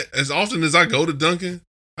 nigga. As often as I go to Dunkin',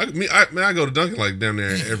 I go to Dunkin' like down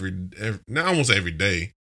there every now I won't say every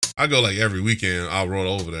day. I go like every weekend. I'll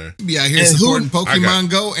roll over there. You be out here supporting Pokemon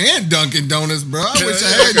Go and Dunkin' Donuts, bro. I wish I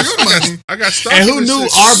had your money. I got stock. And who knew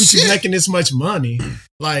Arby's was making this much money?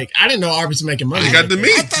 Like I didn't know Arby's was making money. They got the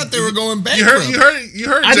meat. I thought they were going bankrupt. You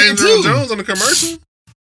heard James Earl Jones on the commercial.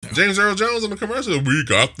 James Earl Jones on the commercial. We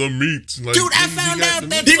got the meat. Like, dude, I found out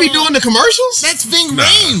that he be doing the commercials. That's Ving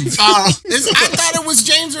Rhames. I thought it was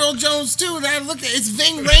James Earl Jones too. And I look at it's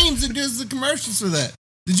Ving Rhames that does the commercials for that.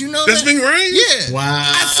 Did you know that's that? Ving Rhames? Yeah. Wow.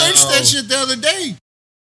 I searched that shit the other day.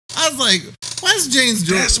 I was like, why is James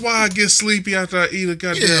doing? That's why I get sleepy after I eat a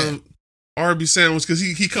goddamn Arby's sandwich because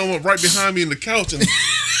he come up right behind me in the couch and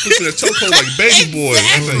puts in a chokehold like baby boy.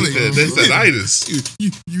 That's that itis.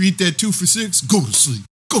 You eat that 2 for $6, go to sleep.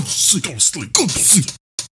 Go to sleep. Go to sleep. Go to sleep.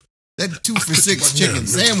 That 2 for $6 chicken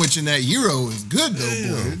sandwich in that gyro is good though,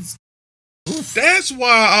 boys. That's why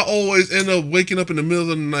I always end up waking up in the middle of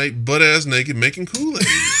the night, butt ass naked, making Kool-Aid.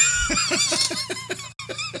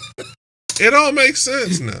 It all makes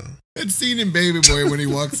sense now. That scene in Baby Boy when he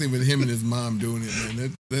walks in with him and his mom doing it,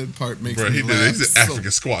 man. That part makes me laugh. He's an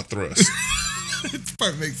African squat thrust. That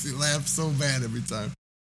part makes me laugh so bad every time.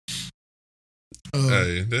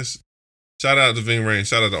 Hey, shout out to Ving Rhames.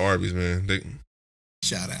 Shout out to Arby's, man.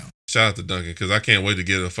 Shout out to Dunkin' because I can't wait to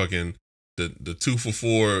get a fucking the 2 for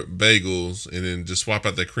 $4 bagels and then just swap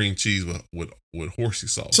out that cream cheese with horsey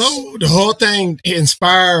sauce. So the whole thing,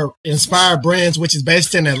 Inspire Brands, which is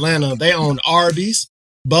based in Atlanta, they own Arby's,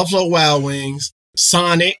 Buffalo Wild Wings,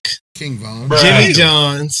 Sonic, King Von, Jimmy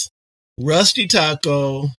John's, Rusty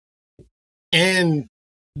Taco, and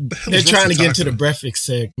they're trying to get into the breakfast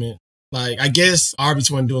segment. Like, I guess Arby's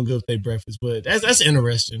wasn't doing good with their breakfast, but that's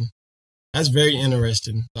interesting. That's very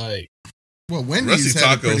interesting. Like, well, Wendy's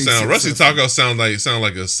Rusty Taco sound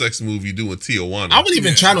like a sex movie you do in Tijuana. I wouldn't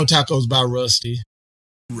even try no tacos by Rusty.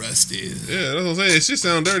 Rusty. Yeah, that's what I'm saying. It shit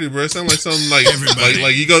sound dirty, bro. It sound like something like everybody.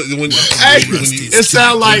 Like you go when you. It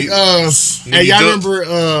sound like hey, y'all remember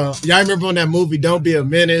on that movie Don't Be a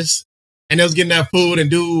Menace, and they was getting that food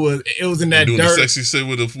and it was in that doing dirt. The sexy shit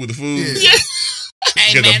with the food. Yeah.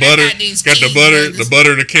 Hey, got man, the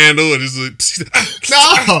butter and the candle, and it's like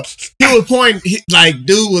no. He was pouring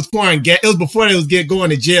dude was pouring gas. It was before they was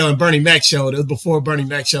going to jail, and Bernie Mac showed. It was before Bernie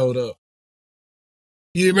Mac showed up.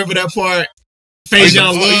 You remember that part? Phase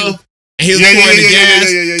Young Love, and he was pouring the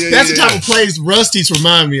gas. That's the type of place Rusty's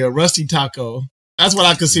remind me of. Rusty Taco. That's what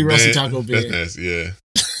I could see Rusty Taco being. That's nice, yeah.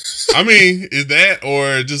 I mean, is that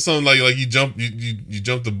or just something like you jump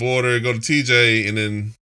the border, go to TJ, and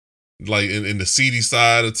then. Like in the seedy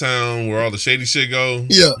side of town where all the shady shit go,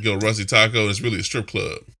 you go Rusty Taco, and it's really a strip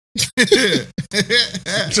club.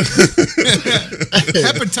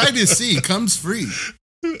 Hepatitis C comes free.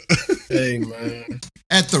 Hey man,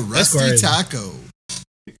 at the Rusty Taco.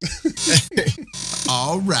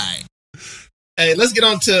 All right. Hey, let's get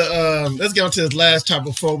on to this last topic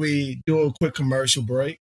before we do a quick commercial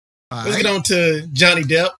break. Let's get on to Johnny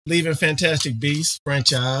Depp leaving Fantastic Beasts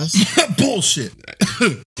franchise. Bullshit.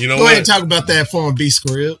 You know Go ahead and talk about that former Beast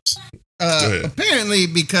scripts. Apparently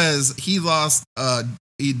because he lost a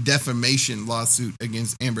defamation lawsuit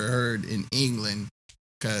against Amber Heard in England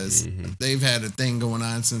because they've had a thing going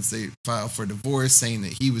on since they filed for divorce saying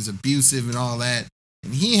that he was abusive and all that.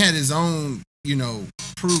 And he had his own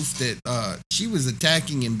proof that she was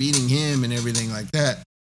attacking and beating him and everything like that to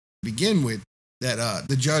begin with, that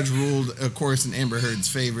the judge ruled, of course, in Amber Heard's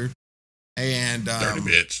favor. And dirty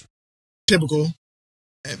bitch. Typical.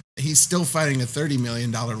 He's still fighting a $30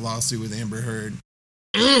 million lawsuit with Amber Heard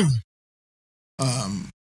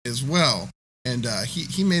as well. And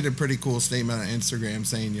he made a pretty cool statement on Instagram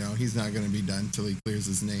saying, he's not going to be done until he clears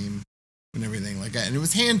his name and everything like that. And it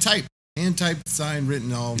was hand typed, signed,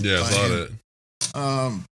 written, all. Yeah, I saw that.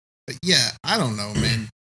 But yeah, I don't know, man.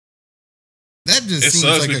 That just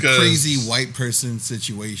seems like a crazy white person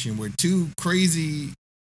situation where two crazy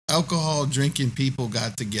alcohol drinking people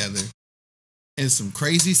got together and some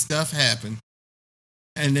crazy stuff happened,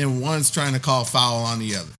 and then one's trying to call foul on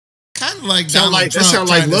the other. Kind of like Donald Trump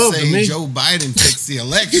trying to say Joe Biden fixed the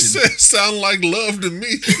election. He said, sound like love to me.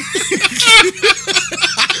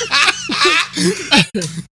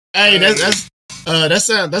 Hey,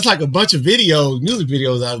 that's like a bunch of music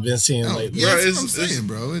videos I've been seeing lately. Yeah, that's what I'm saying,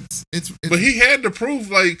 bro. It's but he had to prove,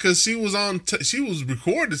 because she was she was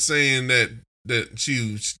recorded saying that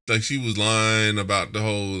she was lying about the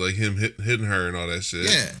whole him hitting her and all that shit.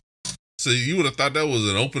 Yeah. So you would have thought that was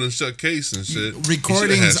an open and shut case and shit.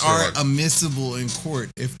 Recordings are admissible in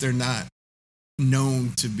court if they're not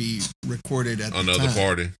known to be recorded at another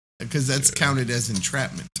party, because that's counted as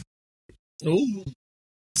entrapment. Ooh.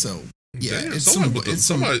 So yeah, damn, it's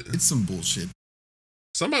some bullshit.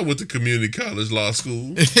 Somebody went to community college law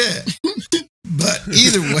school. Yeah. But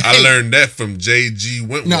either way, I learned that from J.G.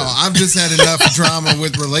 Wentworth. No, I've just had enough drama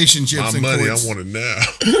with relationships. My money, courts. I want it now.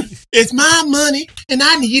 It's my money, and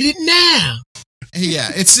I need it now. Yeah,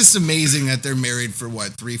 it's just amazing that they're married for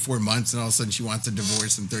 3-4 months, and all of a sudden she wants a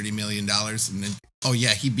divorce and $30 million, and then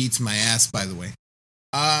he beats my ass. By the way,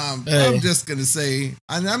 I'm just gonna say,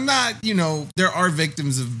 and I'm not, there are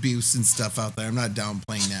victims of abuse and stuff out there. I'm not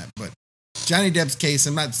downplaying that, but Johnny Depp's case,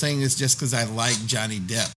 I'm not saying this just because I like Johnny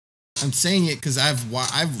Depp. I'm saying it because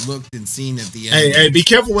I've looked and seen at the end. Hey, be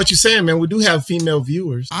careful what you're saying, man. We do have female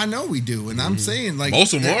viewers. I know we do, and I'm saying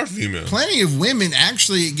most of them are female. Plenty of women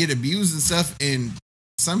actually get abused and stuff, and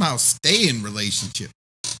somehow stay in relationship.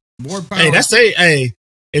 More power. Hey,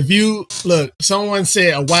 if you look, someone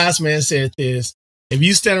said, a wise man said this: if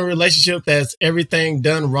you stay in a relationship that's everything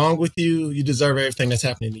done wrong with you, you deserve everything that's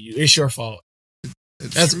happening to you. It's your fault.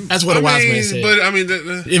 That's what a wise man said. But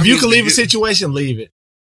if you can leave a situation, leave it.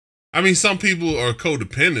 I mean, some people are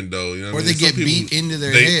codependent, though. Or they get beat into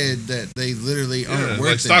their head that they literally aren't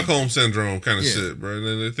worth it. Stockholm syndrome kind of shit, bro. And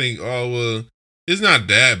then they think, it's not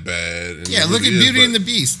that bad. And look at Beauty and the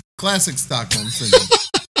Beast. Classic Stockholm syndrome.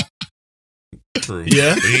 True.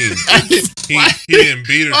 Yeah. He didn't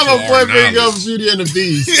beat her. I'm a boy bring up Beauty and the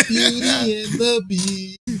Beast. Beauty and the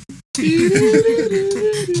Beast.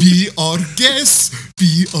 Be our guest.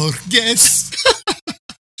 Be our guest.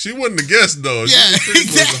 She wasn't a guest, though. Yeah, she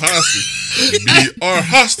was a hostage. Be our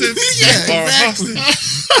hostage. Yeah, be our exactly.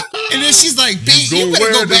 hostage. And then she's like, you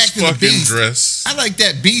better go back to the Beast. Dress. I like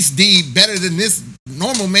that Beast D better than this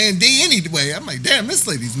normal man D anyway. I'm like, damn, this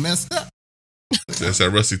lady's messed up. That's that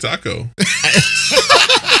Rusty Taco.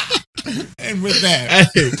 And with that.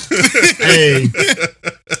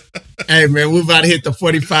 Hey, man, we're about to hit the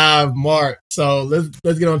 45 mark. So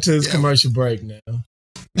let's get on to this commercial break now. All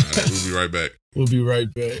right, we'll be right back. We'll be right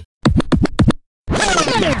back.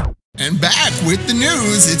 And back with the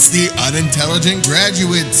news, it's the unintelligent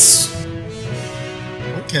graduates.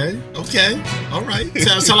 Okay. All right.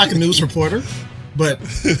 Sound like a news reporter. But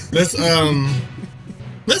let's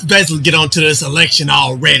basically get on to this election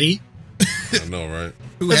already. I know, right?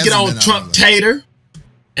 Let's get on Trump Tater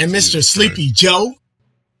and Mr. Sleepy Joe.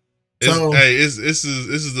 This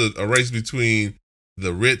is a race between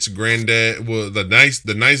the rich granddad,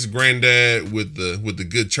 the nice granddad with the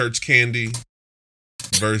good church candy,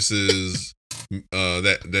 versus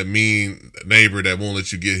that mean neighbor that won't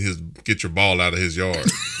let you get your ball out of his yard.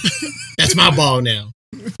 That's my ball now.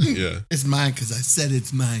 Yeah, it's mine because I said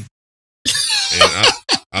it's mine.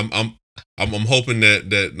 And I'm hoping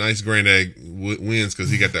that nice granddad wins because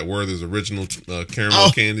he got that Werther's original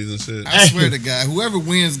caramel candies and shit. I swear to God, whoever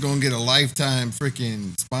wins gonna get a lifetime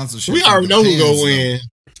freaking sponsorship. We already know who's gonna win.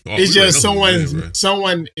 It's just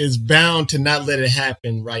someone is bound to not let it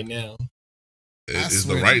happen right now. It's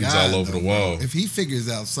the writings all over the wall. If he figures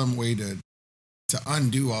out some way to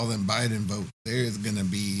undo all them Biden votes, there's gonna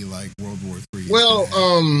be like World War III.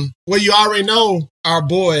 Well, you already know our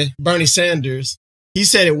boy Bernie Sanders. He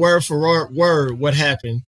said it word for word what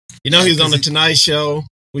happened. You know, he was on the Tonight Show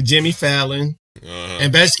with Jimmy Fallon,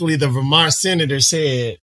 and basically the Vermont senator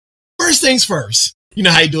said, "First things first." You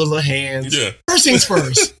know how you do his little hands. Yeah. First things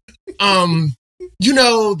first. you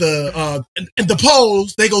know, the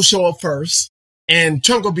polls, they go show up first. And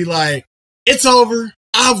Trump gonna be like, it's over.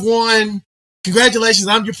 I've won. Congratulations.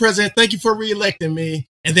 I'm your president. Thank you for reelecting me.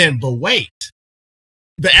 And then, but wait,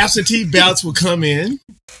 the absentee ballots will come in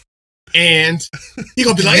and he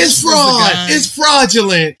gonna be like, it's fraud. It's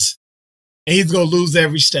fraudulent. And he's gonna lose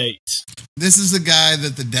every state. This is the guy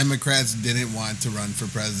that the Democrats didn't want to run for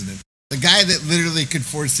president. The guy that literally could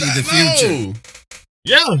foresee the future.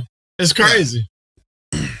 Yeah, it's crazy.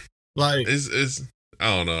 Like it's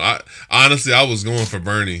I don't know. I was going for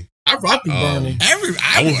Bernie. I rocked with Bernie.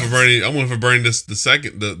 I went for Bernie. I went for Bernie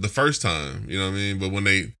the first time. You know what I mean? But when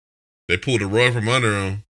they pulled the rug from under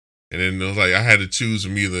him, and then it was like I had to choose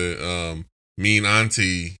from either mean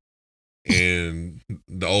auntie and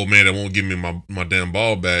the old man that won't give me my damn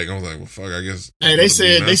ball back. I was like, well, fuck. I guess. Hey, they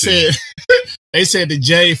said the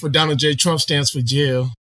J for Donald J. Trump stands for jail.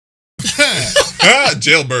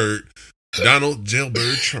 Jailbird. Donald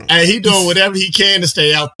Jailbird Trump. Hey, he doing whatever he can to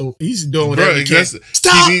stay out. He's doing whatever he can.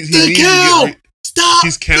 Stop the count. Stop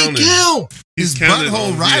he's counting. the count. His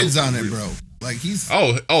butthole rides on it, bro. Like he's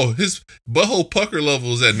his butthole pucker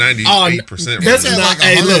level is at 98%. That's at like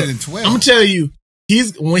 112. I'm gonna tell you,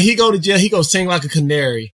 when he go to jail, he gonna sing like a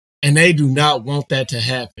canary, and they do not want that to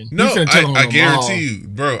happen. No, I guarantee you,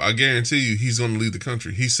 bro. I guarantee you, he's gonna leave the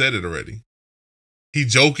country. He said it already. He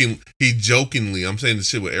jokingly, I'm saying this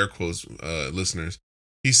shit with air quotes, listeners.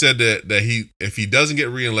 He said that if he doesn't get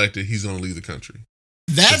reelected, he's going to leave the country.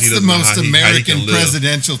 That's the most American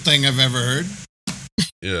presidential thing I've ever heard.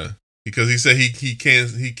 Yeah, because he said he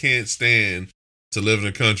can't stand to live in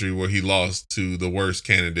a country where he lost to the worst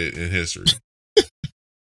candidate in history.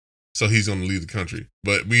 So he's going to leave the country.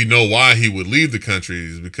 But we know why he would leave the country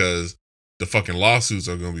is because the fucking lawsuits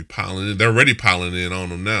are going to be piling in. They're already piling in on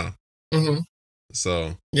him now. Mm-hmm.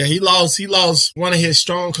 So yeah, he lost one of his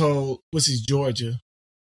stronghold, which is Georgia.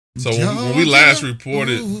 So when we last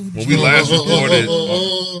reported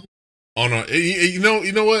on our, you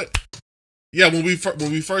know what? Yeah, when we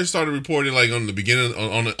first started reporting, like on the beginning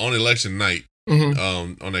on election night,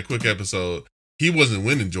 on that quick episode, he wasn't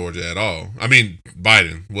winning Georgia at all. I mean,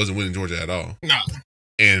 Biden wasn't winning Georgia at all. No,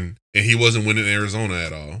 and he wasn't winning Arizona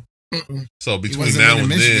at all. Mm-mm. So between now and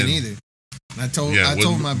Michigan then, either. I told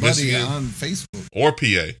my buddy Michigan, on Facebook or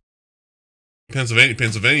PA,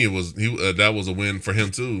 Pennsylvania was that was a win for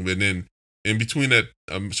him too. And then in between that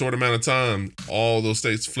short amount of time, all those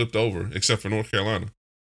states flipped over except for North Carolina.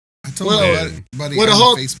 I told my buddy on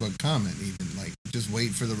the Facebook comment even like just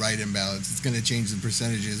wait for the write-in ballots. It's going to change the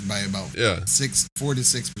percentages by about 4 to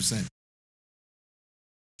 6%.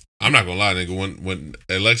 I'm not gonna lie, nigga. When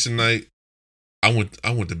election night, I went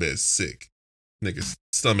to bed sick. Niggas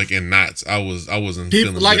stomach in knots. I wasn't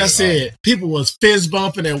people, feeling like good I said, people was fist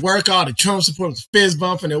bumping at work. All the Trump supporters fist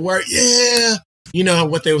bumping at work. Yeah, you know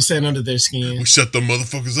what they were saying under their skin. We shut them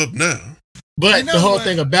motherfuckers up now. But the whole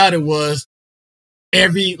thing about it was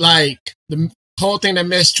the whole thing that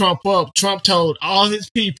messed Trump up. Trump told all his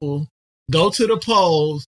people, go to the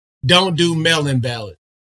polls, don't do mail-in ballots.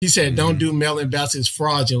 He said, don't do mail-in ballots. It's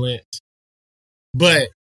fraudulent. But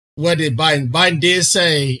what did Biden? Biden did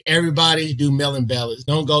say, everybody do mail-in ballots.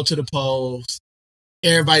 Don't go to the polls.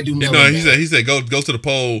 Everybody do mail-in ballots. He said go to the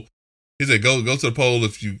poll. He said go to the poll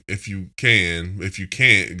if you can. If you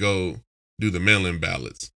can't, go do the mail-in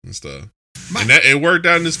ballots and stuff. And that it worked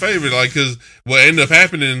out in his favor, like because what ended up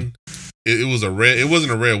happening, it was a red. It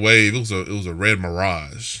wasn't a red wave. It was a red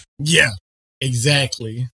mirage. Yeah,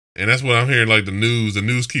 exactly. And that's what I'm hearing. Like the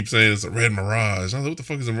news keeps saying it's a red mirage. I was like, what the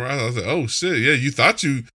fuck is a mirage? I was like, oh shit, yeah. You thought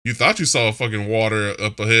you saw fucking water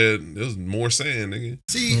up ahead. It was more sand, nigga.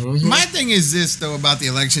 See, my thing is this though about the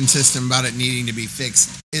election system, about it needing to be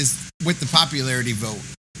fixed, is with the popularity vote.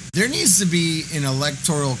 There needs to be an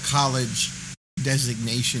electoral college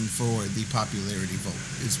designation for the popularity vote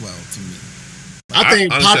as well. To me, I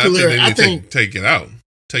think take it out.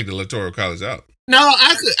 Take the electoral college out. No,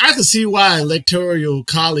 I could see why electoral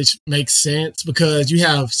college makes sense because you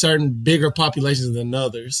have certain bigger populations than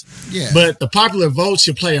others. Yeah. But the popular vote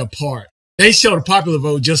should play a part. They show the popular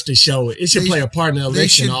vote just to show it. It should play a part in the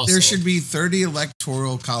election also. There should be 30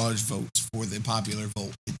 electoral college votes for the popular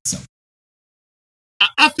vote itself.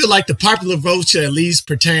 I feel like the popular vote should at least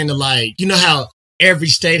pertain to like, you know how every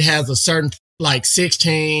state has a certain like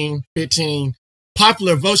 16, 15.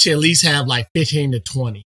 Popular vote should at least have like 15 to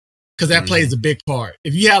 20. Because that plays a big part.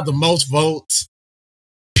 If you have the most votes,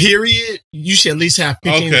 period, you should at least have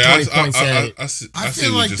 15 to 20 points at it. I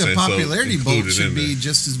feel like the popularity vote should be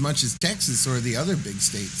just as much as Texas or the other big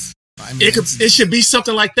states. I mean, it should be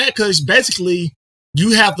something like that because basically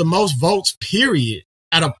you have the most votes, period,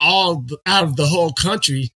 out of the whole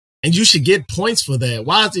country. And you should get points for that.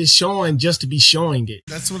 Why is it showing just to be showing it?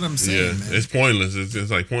 That's what I'm saying, man. It's pointless.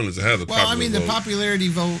 It's like pointless to have the Well, I mean, vote. the popularity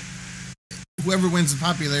vote, whoever wins the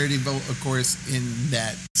popularity vote, of course, in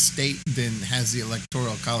that state then has the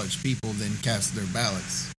electoral college people then cast their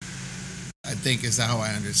ballots. I think is how I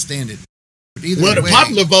understand it. But either Well, the way,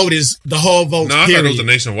 popular vote is the whole vote. No, I thought it was a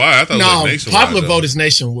nationwide. I thought it was like nationwide. Popular vote is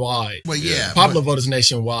nationwide. Well, yeah. Popular vote is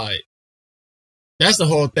nationwide. That's the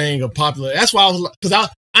whole thing of popular. That's why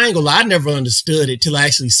I ain't gonna lie, I never understood it till I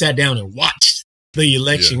actually sat down and watched the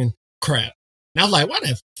election crap. And I was like, why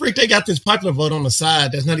the freak they got this popular vote on the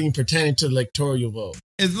side that's not even pertaining to the electoral vote?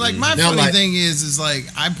 It's like my funny thing is like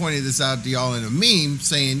I pointed this out to y'all in a meme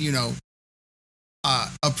saying, you know,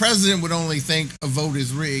 a president would only think a vote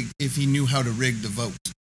is rigged if he knew how to rig the vote.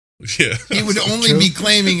 Yeah. He would only be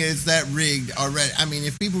claiming it's that rigged already. I mean,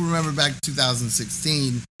 if people remember back to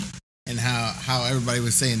 2016 and how everybody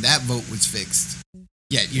was saying that vote was fixed.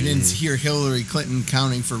 Yet you didn't hear Hillary Clinton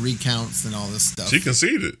counting for recounts and all this stuff. She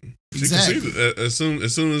conceded. Exactly. She conceded. As soon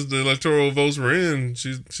as the electoral votes were in,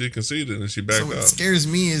 she conceded and she backed out. So what scares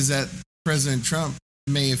me is that President Trump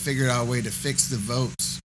may have figured out a way to fix the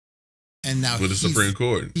votes. And now with the Supreme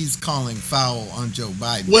Court, he's calling foul on Joe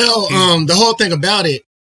Biden. Well, the whole thing about it,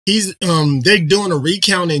 they're doing a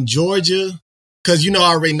recount in Georgia because I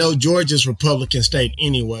already know Georgia's Republican state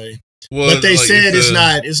anyway. Well, but they said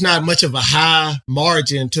it's not much of a high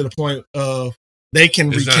margin to the point of they can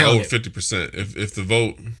recount. It's not over 50%.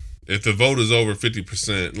 If the vote is over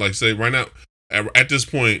 50%, like say right now at this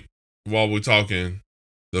point while we're talking,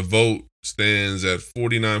 the vote stands at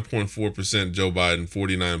 49.4% Joe Biden,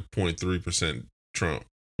 49.3% Trump.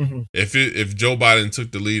 Mm-hmm. If Joe Biden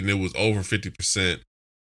took the lead and it was over 50%,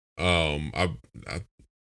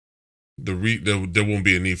 there won't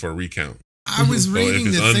be a need for a recount. I was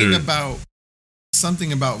reading the thing about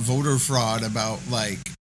something about voter fraud, about like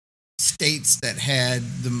states that had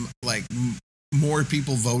more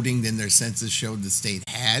people voting than their census showed the state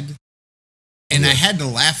had. And I had to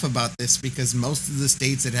laugh about this because most of the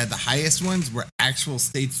states that had the highest ones were actual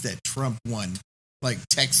states that Trump won, like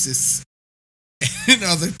Texas and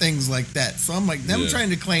other things like that. So I'm like, them trying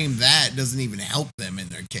to claim that doesn't even help them in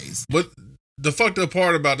their case. But the fucked up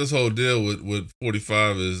part about this whole deal with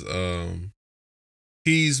 45 is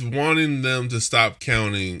he's wanting them to stop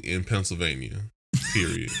counting in Pennsylvania,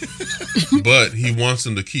 period. But he wants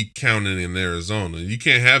them to keep counting in Arizona. You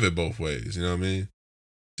can't have it both ways, you know what I mean?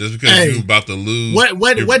 Just because you're about to lose.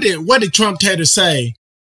 What did Trump Tater say?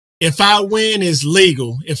 If I win, it's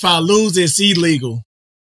legal. If I lose, it's illegal.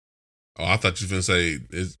 Oh, I thought you were going to say,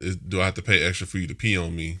 do I have to pay extra for you to pee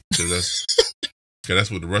on me? Because that's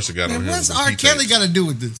what the Russia got on him. What's R. Kelly got to do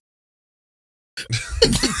with this?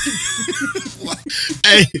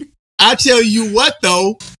 Hey, I tell you what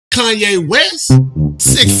though, Kanye West,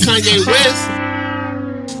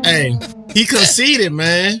 hey, he conceded,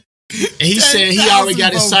 man. And he said he already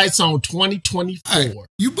got his sights on 2024. Right,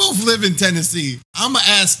 you both live in Tennessee. I'm going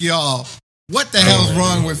to ask y'all, what the hell's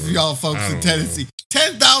wrong with y'all folks in Tennessee?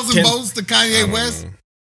 10,000 votes to Kanye West?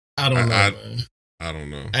 I don't know, man. I don't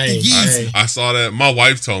know. Hey, I saw that. My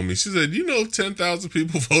wife told me. She said, 10,000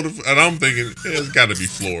 people voted for... And I'm thinking, it's got to be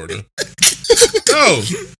Florida.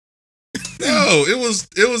 No,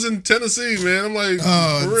 it was in Tennessee, man. I'm like,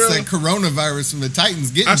 for real? It's like coronavirus from the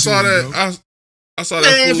Titans getting I saw that. I saw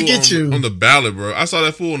that fool on the ballot, bro. I saw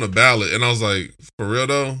that fool on the ballot, and I was like, for real,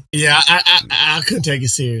 though? Yeah, I couldn't take it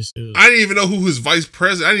serious, dude. I didn't even know who his vice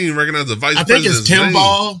president... I didn't even recognize the vice president. I think it's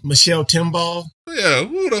Timball, Michelle Timball. Yeah,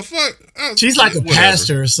 who the fuck? She's like a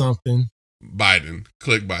pastor or something. Biden.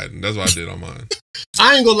 Click Biden. That's what I did on mine.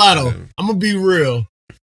 I ain't gonna lie, though. I'm gonna be real.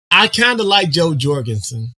 I kind of like Joe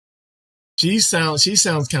Jorgensen. She sounds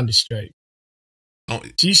kind of straight. Oh,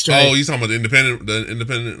 she's straight. Oh, you talking about the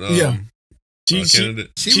independent yeah.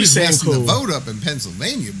 candidate? She was messing the vote up in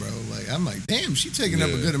Pennsylvania, bro. Like, I'm like, damn, she's taking up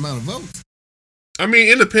a good amount of votes. I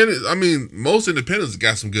mean, most independents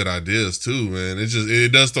got some good ideas too, man.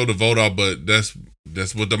 It does throw the vote off, but that's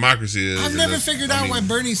what democracy is. I've never figured out why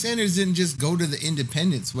Bernie Sanders didn't just go to the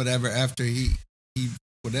independents, whatever, after he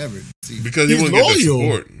whatever. See, because he wouldn't get the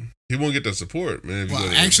support. He won't get that support, man. Well,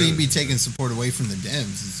 actually, he'd be taking support away from the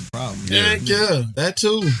Dems. Is the problem? Yeah, that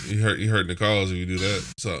too. You hurt the cause if you do that.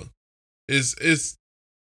 So it's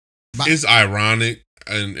ironic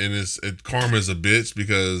and karma's a bitch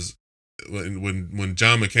because when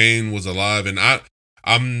John McCain was alive, and I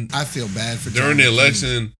feel bad for during the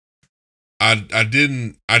election. I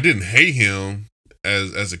didn't hate him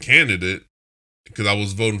as a candidate because I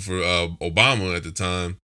was voting for Obama at the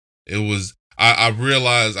time. It was. I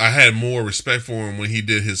realized I had more respect for him when he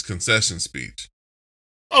did his concession speech.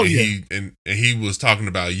 Oh, and he was talking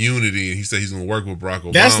about unity, and he said he's going to work with Barack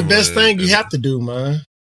Obama. That's the best thing you have to do, man.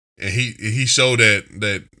 And he showed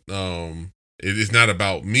that it is not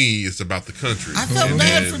about me, it's about the country. I felt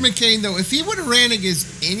bad for McCain, though. If he would have ran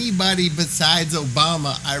against anybody besides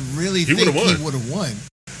Obama, I really think he would have won.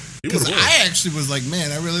 Because I actually was like,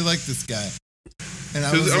 man, I really like this guy. And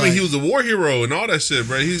I mean, he was a war hero and all that shit,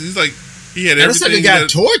 bro. He's like, he had everything. He got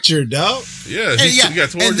tortured, dog. Yeah, he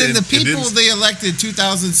got tortured. And then the people they elected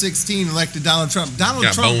 2016 elected Donald Trump. Donald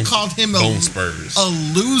Trump called him a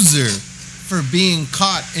loser for being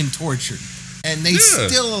caught and tortured. And they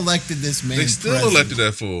still elected this man. They still elected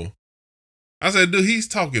that fool. I said, dude, he's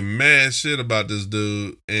talking mad shit about this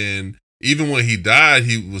dude. And even when he died,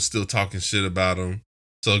 he was still talking shit about him.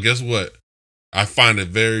 So guess what? I find it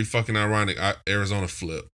very fucking ironic. Arizona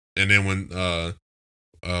flipped. And then when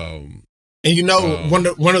and you know,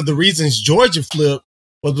 one of the reasons Georgia flipped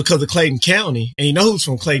was because of Clayton County. And you know who's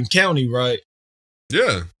from Clayton County, right?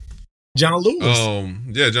 Yeah. John Lewis.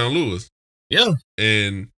 Yeah, John Lewis. Yeah.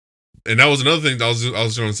 And that was another thing that I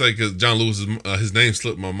was trying to say, because John Lewis, his name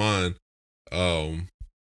slipped my mind.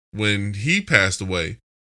 When he passed away,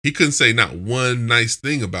 he couldn't say not one nice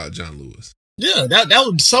thing about John Lewis. Yeah, that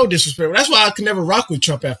was so disrespectful. That's why I could never rock with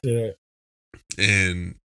Trump after that.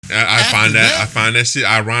 And I find that shit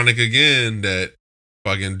ironic again, that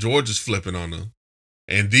fucking Georgia's flipping on them.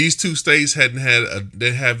 And these two states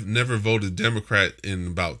they have never voted Democrat in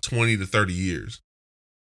about 20 to 30 years.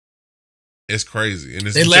 It's crazy, and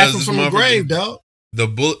they laughing from the grave, dog. The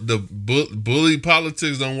bully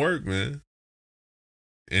politics don't work, man.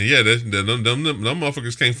 And yeah, them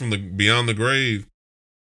motherfuckers came from beyond the grave.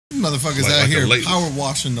 Motherfuckers out here power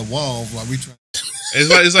washing the wall while we try.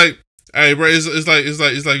 It's like, hey, bro,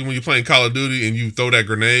 it's like when you're playing Call of Duty and you throw that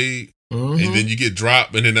grenade, and then you get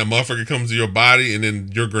dropped, and then that motherfucker comes to your body, and then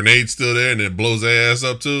your grenade's still there, and it blows their ass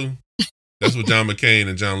up too. That's what John McCain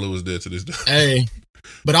and John Lewis did to this dude. Hey.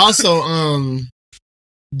 But also,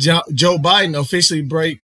 Joe Biden officially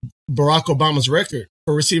break Barack Obama's record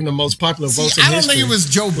for receiving the most popular votes in history. I don't think it was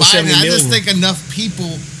Joe Biden. I just think enough people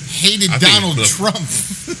hated Donald Trump.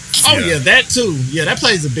 Yeah, that too. Yeah, that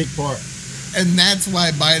plays a big part. And that's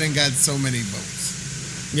why Biden got so many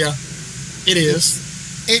votes. Yeah, it is.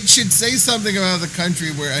 It should say something about the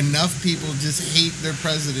country where enough people just hate their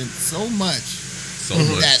president so much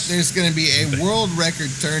that there's going to be a world record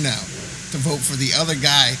turnout to vote for the other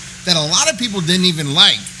guy that a lot of people didn't even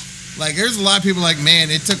like. Like, there's a lot of people like, man,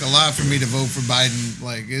 it took a lot for me to vote for Biden.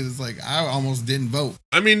 Like, it was like, I almost didn't vote.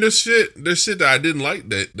 I mean, there's shit that I didn't like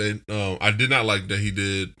that I did not like that he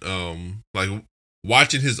did. Like,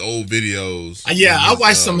 watching his old videos. Yeah, I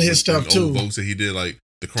watched some of his stuff too. Votes that he did, like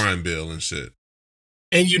the crime bill and shit.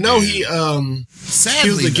 And you know, he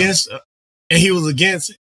was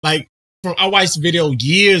against, like, I watched the video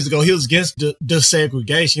years ago. He was against the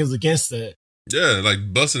segregation. He was against that. Yeah,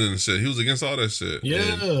 like busing and shit. He was against all that shit. Yeah.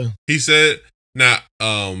 And he said, now,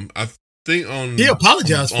 I think he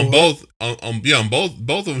apologized on both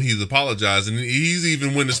of them. He's apologized, and he's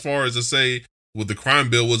even went as far as to say, well, the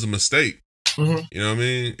crime bill was a mistake. You know what I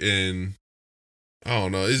mean? And I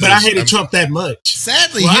don't know. I hated Trump that much.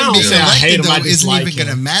 Sadly, him being elected though isn't even going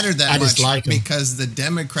to matter that much because the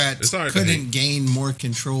Democrats couldn't gain more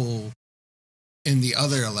control in the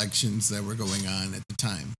other elections that were going on at the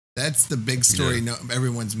time. That's the big story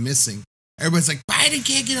everyone's missing. Everyone's like, Biden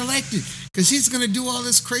can't get elected because he's going to do all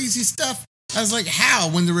this crazy stuff. I was like, how?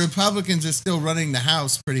 When the Republicans are still running the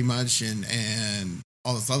House pretty much and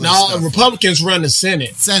all this other stuff. No, Republicans run the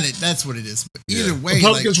Senate. Senate, that's what it is. But either way.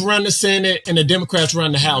 Republicans run the Senate and the Democrats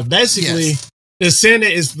run the House. Basically, the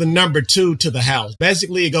Senate is the number 2 to the House.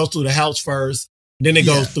 Basically, it goes through the House first, then it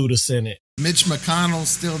goes through the Senate. Mitch McConnell's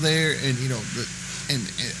still there, and you know, and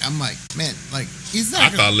I'm like, man, like he's not. I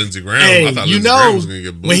thought Lindsey Graham was going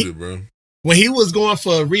to get booted, bro. When he was going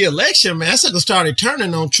for re-election, man, that sucker started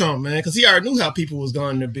turning on Trump, man, because he already knew how people was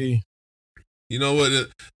going to be. You know what?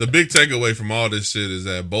 The big takeaway from all this shit is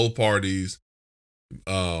that both parties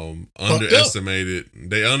underestimated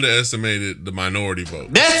the minority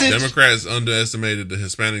vote. Democrats underestimated the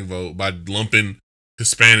Hispanic vote by lumping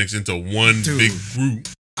Hispanics into one big group.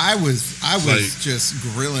 I was just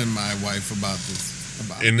grilling my wife about this.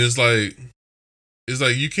 And it's like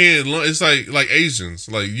you can't. It's like Asians.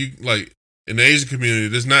 Like in the Asian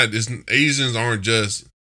community, Asians aren't just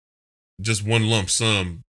one lump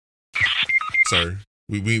sum. Sir,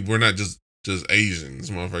 we're not just Asians,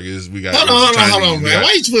 motherfuckers. We got hold on, man.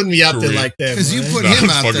 Why you putting me out there like that? Because you put him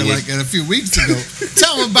out there like a few weeks ago.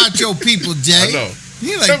 Tell him about your people, Jay. I know.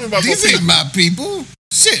 You're like, these ain't my people.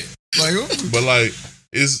 Shit. Like, but like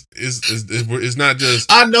it's not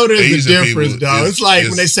just. I know there's Asian a difference, people. though. It's like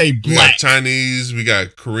when they say We got black. Chinese, we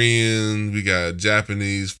got Koreans, we got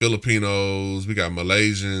Japanese, Filipinos, we got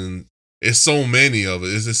Malaysians. It's so many of it.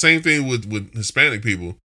 It's the same thing with Hispanic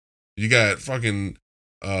people. You got fucking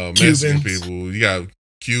Mexican people. You got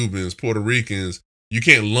Cubans, Puerto Ricans. You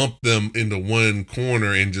can't lump them into one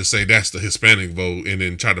corner and just say that's the Hispanic vote and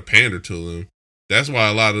then try to pander to them. That's why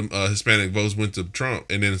a lot of Hispanic votes went to Trump.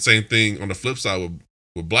 And then the same thing on the flip side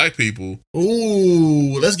with black people.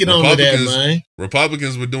 Ooh, let's get on with that, man.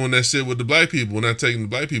 Republicans were doing that shit with the black people. We're not taking the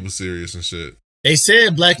black people serious and shit. They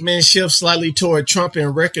said black men shift slightly toward Trump in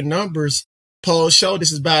record numbers. Polls show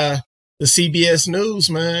this is by the CBS News,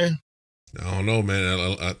 man. I don't know,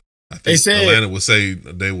 man. I think they said, Atlanta would say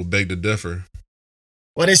they would beg to differ.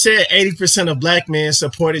 Well, they said 80% of black men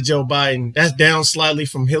supported Joe Biden. That's down slightly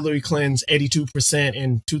from Hillary Clinton's 82%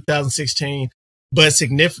 in 2016, but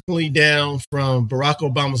significantly down from Barack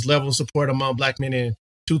Obama's level of support among black men in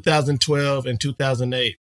 2012 and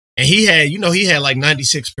 2008. And he had like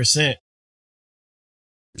 96%.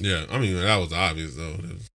 Yeah, I mean, that was obvious, though.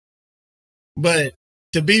 But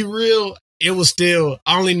to be real, it was still,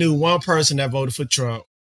 I only knew one person that voted for Trump.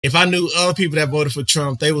 If I knew other people that voted for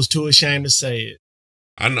Trump, they was too ashamed to say it.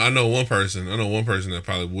 I know one person. I know one person that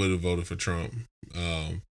probably would have voted for Trump.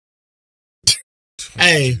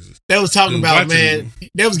 Hey, Jesus. They was talking about, man,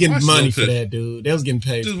 they was getting money for that, dude. They was getting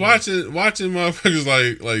paid. Just watching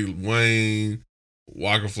motherfuckers like Wayne,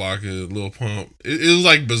 Waka Flocka, Lil Pump. It was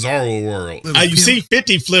like Bizarro World. You see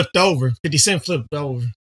 50 flipped over. 50 Cent flipped over.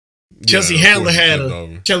 Chelsea Handler had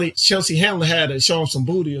to show him some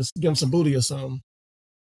booty or give him some booty or something.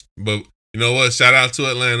 But you know what? Shout out to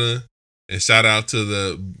Atlanta and shout out to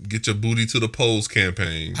the Get Your Booty to the Polls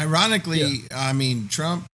campaign. Ironically, I mean,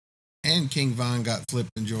 Trump and King Von got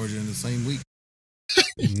flipped in Georgia in the same week.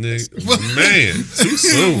 Man, too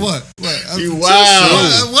soon. What? You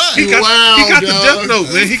wow. What? He got the dog. death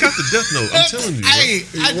note, man. He got the death note. I'm telling you.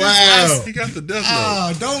 He got the death note.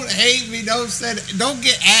 Oh, don't hate me. Don't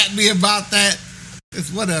get at me about that. It's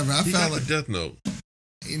whatever. He got the death note.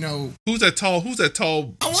 You know, who's that tall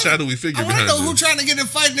shadowy figure behind you? I know who trying to get a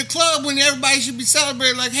fight in the club when everybody should be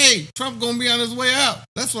celebrating like, hey, Trump gonna be on his way out.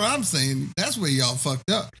 That's what I'm saying. That's where y'all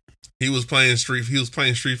fucked up. He was playing Street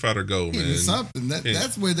Fighter Go, man. Something.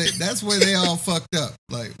 That's where they all fucked up.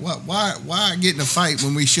 Like, what? Why get in a fight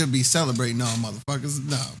when we should be celebrating all motherfuckers?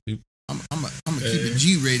 No, I'm gonna keep it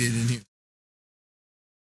G-rated in here.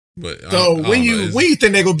 But so when you think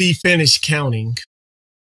they're gonna be finished counting?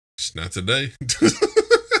 Not today.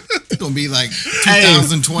 It's gonna be like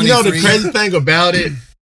 2023. You know the crazy thing about it?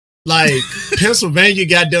 Like Pennsylvania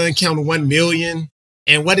got done counting 1 million.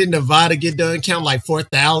 And what did Nevada get done? Count like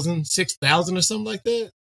 4,000, 6,000 or something like that?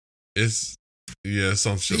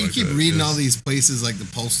 Some shit like that. You keep reading all these places like the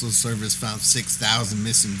Postal Service found 6,000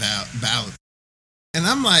 missing ballots. And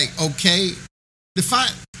I'm like, okay,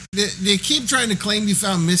 they keep trying to claim you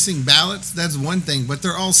found missing ballots. That's one thing, but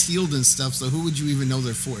they're all sealed and stuff. So who would you even know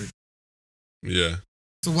they're for? Yeah.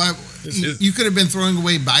 So why you could have been throwing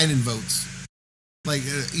away Biden votes? Like,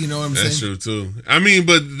 you know what I'm saying? That's true too. I mean,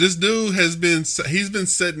 but this dude he's been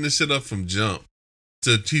setting this shit up from jump.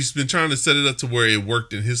 He's been trying to set it up to where it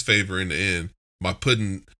worked in his favor in the end by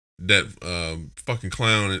putting that fucking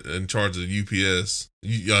clown in charge of USPS,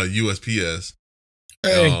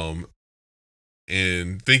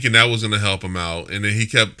 and thinking that was going to help him out, and then he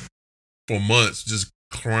kept for months just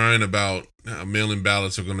crying about how mail-in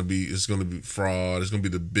ballots it's going to be fraud. It's going to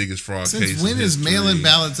be the biggest fraud case. Since when is mail-in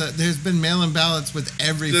ballots? There's been mail-in ballots with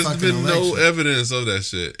every fucking election. There's been no evidence of that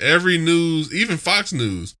shit. Every news, even Fox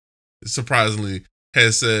News, surprisingly,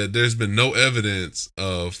 has said there's been no evidence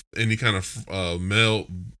of any kind of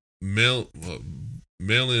mail-in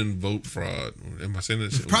vote fraud. Am I saying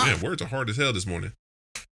that shit? Man, words are hard as hell this morning.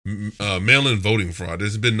 Mail-in voting fraud.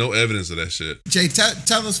 There's been no evidence of that shit. Jay,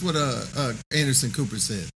 tell us what Anderson Cooper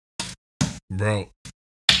said. Bro.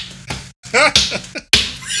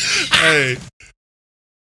 Hey,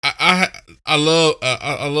 I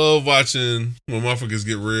love watching when motherfuckers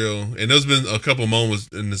get real, and there's been a couple moments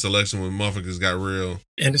in this election when motherfuckers got real.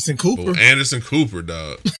 Anderson Cooper,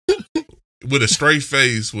 dog, with a straight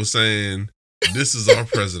face, was saying, "This is our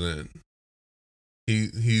president."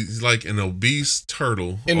 He's like an obese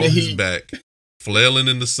turtle on his back, flailing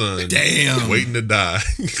in the sun, waiting to die.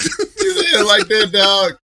 Yeah, like that,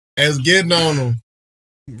 dog. As getting on him,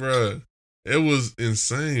 bruh. It was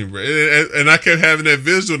insane, bro. And I kept having that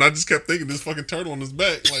visual, and I just kept thinking this fucking turtle on his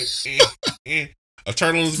back, like a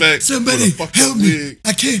turtle on his back. Somebody help me! Wig.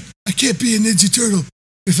 I can't be a Ninja Turtle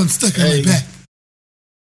if I'm stuck on my back.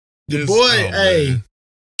 The boy,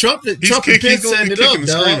 Trump and Pence setting it up,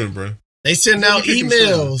 dog. bro. They sending out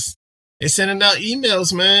emails. They sending out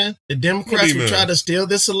emails, man. The Democrats will try to steal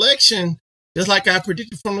this election, just like I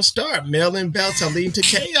predicted from the start. Mail-in ballots are leading to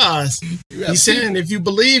chaos. He's saying, if you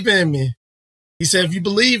believe in me,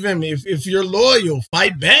 if you're loyal,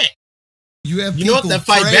 fight back. You know what that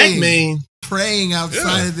fight back mean? Praying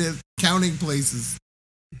outside of the counting places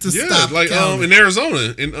to stop. Like counting. in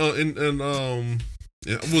Arizona, in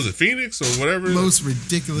was it Phoenix or whatever? Most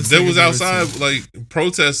ridiculous. They was outside like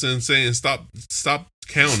protesting, saying stop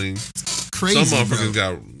counting. Crazy. Some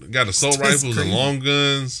motherfuckers got assault rifles and long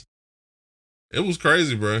guns. It was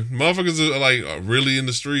crazy, bro. Motherfuckers are like really in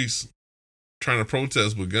the streets trying to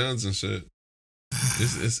protest with guns and shit.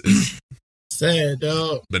 It's sad,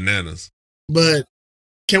 dog. Bananas. But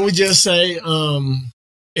can we just say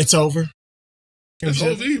it's over? It's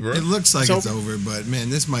over, bro. It looks like it's over, but man,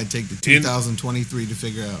 this might take the 2023 to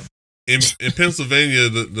figure out. In Pennsylvania,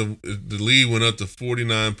 the lead went up to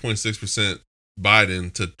 49.6%.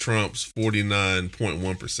 Biden to Trump's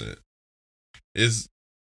 49.1%. It's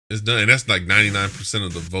done, and that's like 99%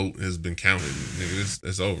 of the vote has been counted. Nigga,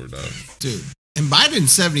 it's over, dog. Dude, and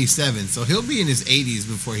Biden's 77, so he'll be in his 80s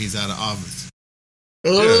before he's out of office.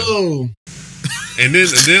 Oh, yeah. and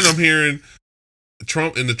then I'm hearing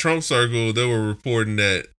Trump in the Trump circle. They were reporting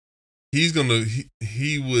that he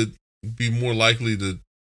would be more likely to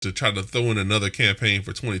try to throw in another campaign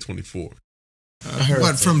for 2024.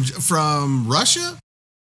 What from Russia?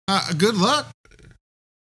 Good luck.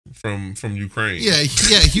 From Ukraine. Yeah.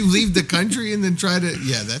 You leave the country and then try to.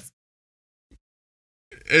 Yeah,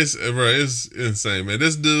 it's insane, man.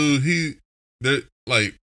 This dude, they're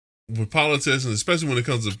like with politicians, especially when it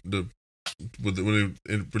comes to when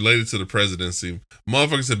it related to the presidency,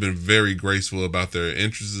 motherfuckers have been very graceful about their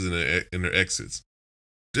entrances and their exits.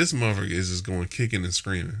 This motherfucker is just going kicking and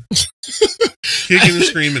screaming. Kicking and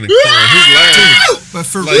screaming and crying. His laugh. But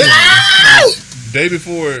for real. Day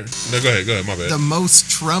before. No, go ahead, my bad. The most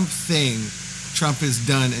Trump thing Trump has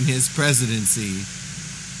done in his presidency,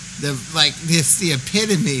 the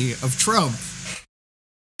epitome of Trump,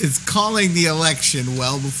 is calling the election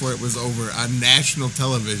well before it was over on national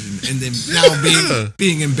television and then now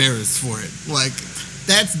being embarrassed for it. Like,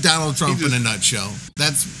 that's Donald Trump in a nutshell.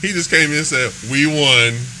 He just came in and said, "We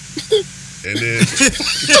won," and then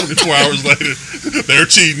 24 hours later, they're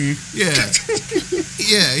cheating. Yeah.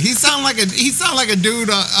 He sound like a dude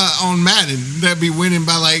on Madden that be winning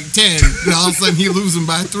by like 10, and all of a sudden he losing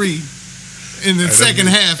by 3 in the second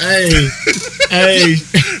half. Hey,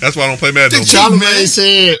 that's why I don't play Madden. No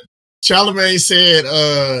Charlemagne said,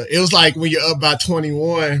 it was like when you're up by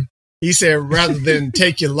 21. He said, rather than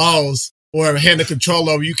take your loss or hand the control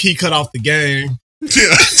over, he cut off the game.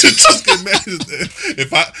 Yeah, just imagine that.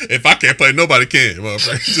 If I can't play, nobody can.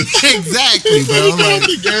 Exactly, bro. Cut off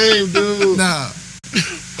the game, dude. Nah,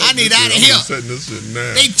 I need out of here. Setting this shit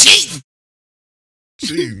now. They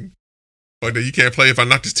cheating. Like that, you can't play if I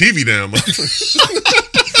knock this TV down.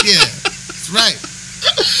 Yeah, that's right.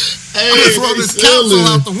 I'm gonna throw this console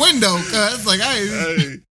out the window. It's like,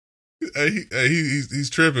 he's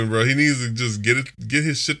tripping, bro. He needs to just get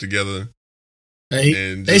his shit together.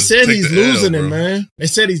 They said he's losing it, man. They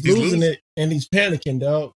said he's losing it, and he's panicking,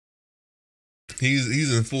 dog.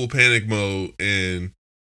 He's in full panic mode, and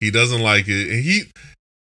he doesn't like it. And he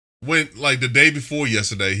went like the day before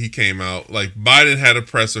yesterday. He came out like Biden had a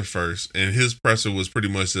presser first, and his presser was pretty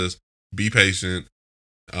much just be patient.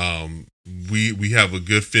 We have a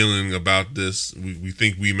good feeling about this. We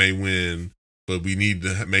think we may win, but we need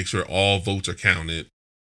to make sure all votes are counted.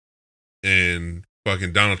 And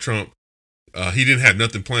fucking Donald Trump, he didn't have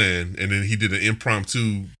nothing planned, and then he did an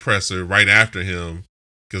impromptu presser right after him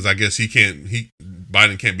because I guess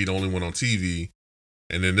Biden can't be the only one on TV.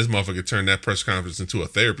 And then this motherfucker turned that press conference into a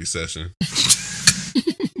therapy session.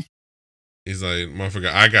 He's like,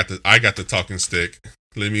 motherfucker, I got the talking stick.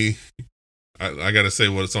 I got to say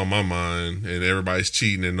what's on my mind, and everybody's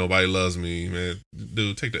cheating and nobody loves me, man.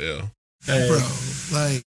 Dude, take the L. Hey. Bro,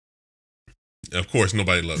 like. Of course,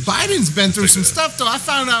 nobody loves you. Biden's been through some stuff, though. I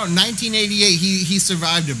found out in 1988 he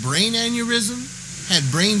survived a brain aneurysm, had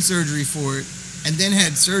brain surgery for it, and then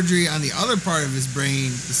had surgery on the other part of his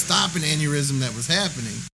brain to stop an aneurysm that was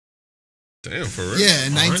happening. Damn, for real? Yeah,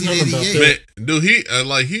 in 1988. Man, dude,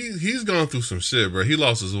 he's gone through some shit, bro. He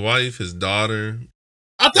lost his wife, his daughter.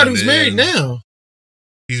 I thought he was married now.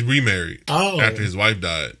 He's remarried after his wife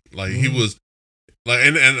died. Like he was like,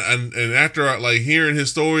 and after like hearing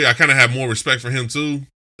his story, I kind of have more respect for him too.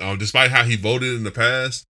 Despite how he voted in the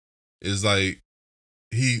past, is like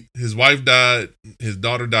his wife died, his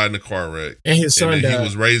daughter died in a car wreck, and his son died. He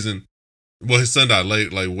was raising. Well, his son died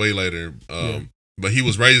way later. but he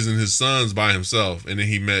was raising his sons by himself, and then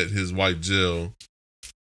he met his wife Jill,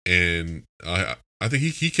 and I think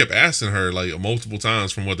he kept asking her like multiple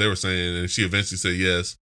times from what they were saying, and she eventually said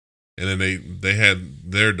yes. And then they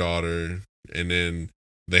had their daughter, and then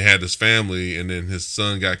they had this family, and then his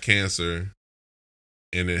son got cancer,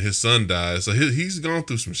 and then his son died. So he's gone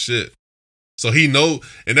through some shit. So he know,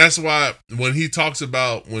 and that's why when he talks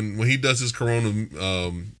about when he does his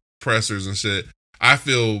corona pressers and shit, I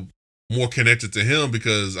feel more connected to him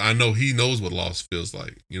because I know he knows what loss feels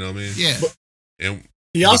like. You know what I mean? Yeah. And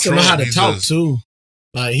he also know how to talk too.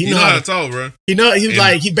 Like he know how to talk, bro. He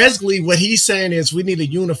basically what he's saying is we need to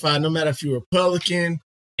unify, no matter if you're Republican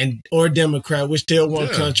or Democrat, we're still one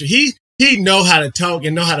country. He know how to talk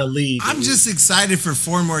and know how to lead. I'm just excited for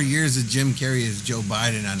 4 more years of Jim Carrey as Joe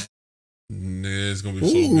Biden on it. Yeah, it's gonna be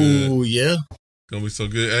so good. Ooh, yeah. Gonna be so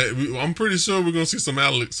good. I'm pretty sure we're gonna see some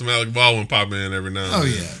Alec Baldwin pop in every now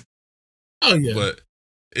and then. Oh yeah. But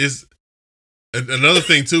it's another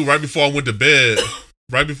thing too. Right before I went to bed,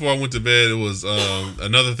 it was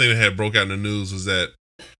another thing that had broke out in the news was that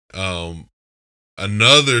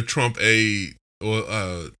another Trump aide, or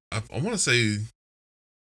I want to say,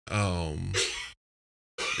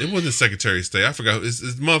 it wasn't Secretary of State. I forgot. It's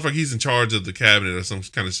motherfucker. He's in charge of the cabinet or some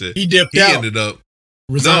kind of shit. He dipped out. He ended up.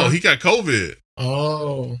 Resigned. No, he got COVID.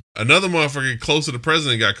 Oh. Another motherfucker close to the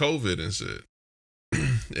president got COVID and shit.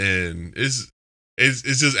 And it's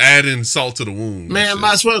just adding salt to the wound. Man,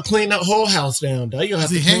 might as well clean that whole house down, though. You gonna have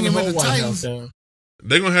to clean the whole White House down.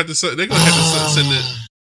 They're gonna have to send it.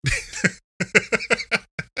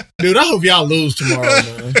 Dude, I hope y'all lose tomorrow,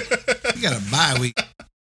 man. We got a bye week.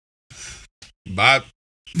 Bye.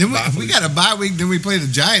 Then we got a bye week. Then we play the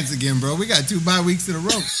Giants again, bro. We got 2 bye weeks in a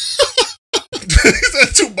row. Is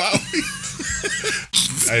that 2 bye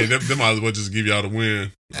weeks? Hey, they might as well just give y'all the win.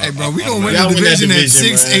 Hey, bro, we gonna win the division at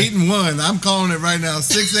 6-8-1. I'm calling it right now.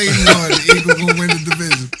 6-8-1. The Eagles gonna win the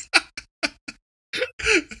division.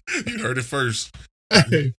 You heard it first.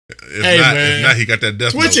 If not, he got that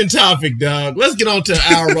death Switching topic, dog. Let's get on to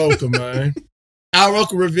Al Roker, man. Al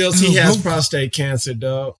Roker reveals he has prostate cancer,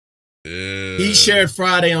 dog. Yeah. He shared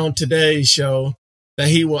Friday on Today's show that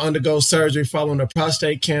he will undergo surgery following a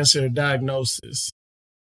prostate cancer diagnosis.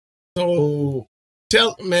 So,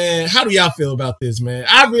 man, how do y'all feel about this, man?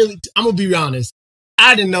 I'm gonna be honest.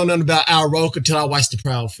 I didn't know nothing about Al Roker until I watched The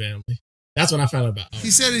Proud Family. That's when I found out about him. He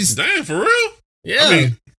said he's damn for real. Yeah. I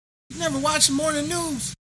mean, you never watched the morning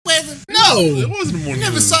news? Weather? No, it wasn't the morning news. You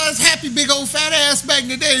never saw his happy big old fat ass back in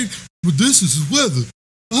the day. But this is his weather.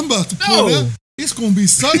 I'm about to point out. It's gonna be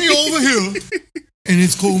sunny over here, and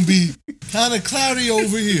it's gonna be kind of cloudy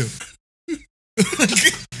over here.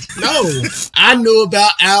 No, I knew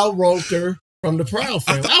about Al Roker from The Proud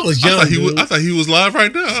Family. I was young. I thought he was live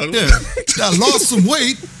right now. Yeah, I lost some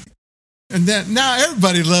weight, and now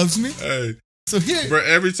everybody loves me. Hey, so here, bro,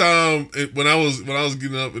 every time when I was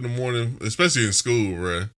getting up in the morning, especially in school,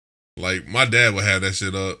 bro, like my dad would have that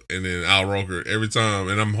shit up, and then Al Roker every time,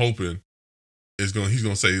 and I'm hoping he's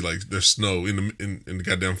gonna say like there's snow in the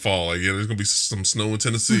goddamn fall. Like there's gonna be some snow in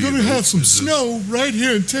Tennessee. We're gonna have some snow right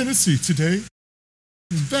here in Tennessee today.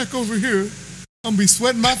 And back over here, I'm gonna be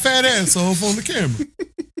sweating my fat ass off on the camera.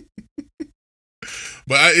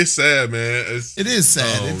 But it's sad, man. It is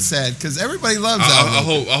sad. It's sad because everybody loves Al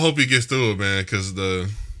Roker. I hope he gets through it, man. Because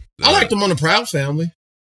I liked him on The Proud Family.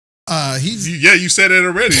 You said it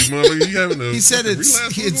already. You having he said he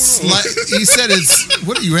said it's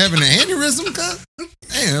what are you having an aneurysm, cuz?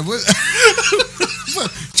 Damn, what?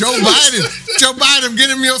 Joe Biden, get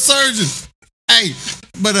him your surgeon. Hey,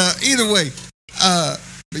 but either way,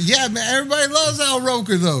 but yeah, man, everybody loves Al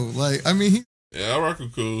Roker though. Like, I mean, Al Roker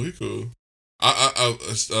cool. He cool. I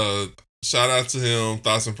shout out to him.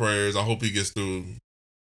 Thoughts and prayers. I hope he gets through.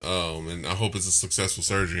 And I hope it's a successful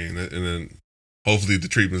surgery, and then hopefully the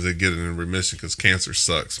treatments they get in remission because cancer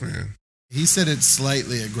sucks, man. He said it's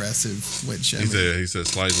slightly aggressive, which he said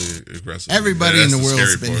slightly aggressive. Everybody in the world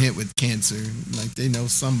has been hit with cancer. Like they know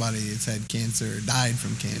somebody has had cancer or died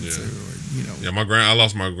from cancer, or Yeah, I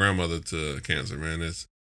lost my grandmother to cancer, man. It's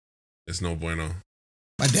no bueno.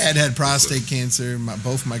 My dad had prostate cancer.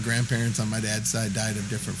 Both my grandparents on my dad's side died of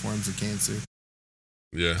different forms of cancer.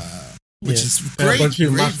 Yeah, which is great. A bunch of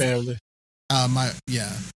people in my family.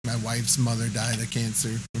 My wife's mother died of cancer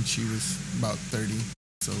when she was about 30.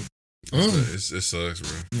 So it sucks,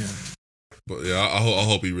 bro. Yeah, but yeah, I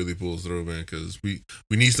hope he really pulls through, man, because we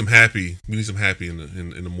need some happy. We need some happy in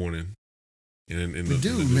the morning. We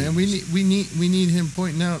need him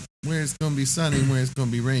pointing out where it's gonna be sunny and where it's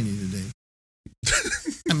gonna be rainy today.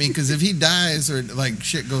 I mean, because if he dies or like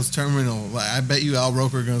shit goes terminal, like I bet you Al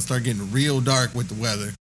Roker gonna start getting real dark with the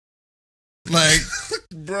weather. Like,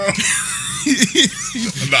 bro.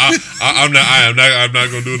 No, I'm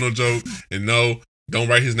not gonna do no joke. And no, don't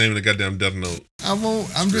write his name in the goddamn death note. I won't.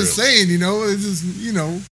 I'm just saying, it's just,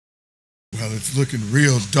 well, it's looking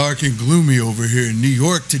real dark and gloomy over here in New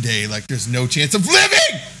York today. Like, there's no chance of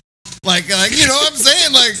living. Like, you know what I'm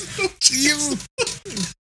saying? Like,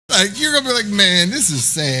 you're gonna be like, man, this is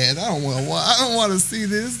sad. I don't want to see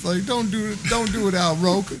this. Like, don't do it, Al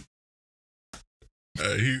Roker.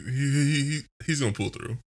 He's gonna pull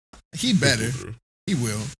through. He better. He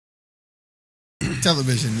will.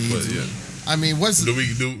 Television needs. Yeah. I mean, what's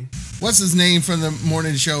his name from the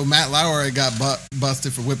morning show? Matt Lauer got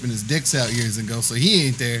busted for whipping his dicks out years ago, so he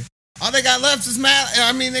ain't there. All they got left is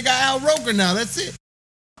they got Al Roker now. That's it.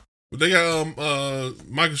 They got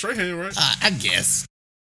Michael Strahan, right? I guess.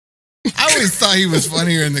 I always thought he was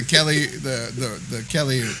funnier in the Kelly, the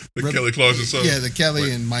Kelly, Kelly Clarkson show. Yeah, the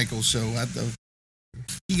Kelly and Michael show. I thought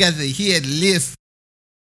he had Lift.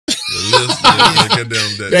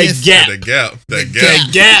 That gap.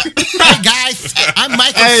 Hey guys, I'm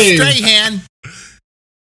Michael Strahan.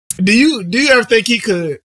 Do you ever think he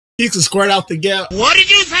could squirt out the gap? What did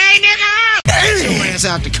you say, nigga? Get your ass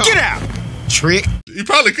out the car. Get out. Trick. You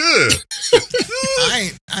probably could.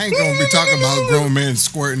 I ain't gonna be talking about grown men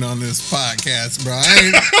squirting on this podcast, bro. I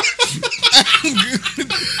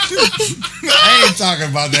ain't talking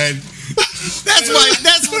about that. That's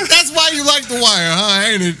why you like The Wire, huh?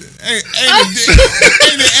 Ain't it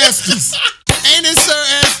Estes? Ain't it Sir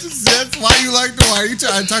Estes? That's why you like The Wire. You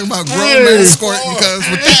trying to talk about grown men squirting because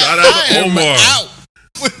with that, shout out to Omar. Out.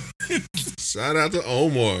 Shout out to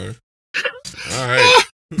Omar. All right.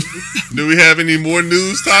 Do we have any more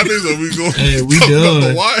news topics, or we going? Hey, we done.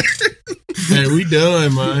 The Wire? Hey, we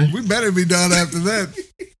done, man. We better be done after that.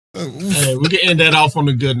 Hey, we can end that off on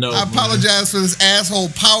a good note. I apologize for this asshole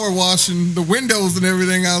power washing the windows and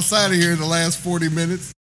everything outside of here in the last 40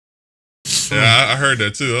 minutes. Yeah, I heard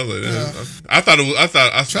that too. I was like, I thought it was.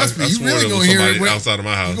 I swore really it was somebody outside of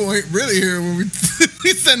my house. You gonna really hear it when we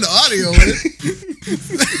send the audio.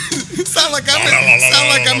 Sound like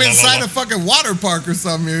I'm inside a fucking water park or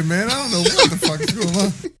something here, man. I don't know what the fuck is going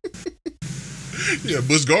on. Yeah,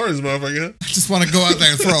 Busch Gardens, motherfucker. I just want to go out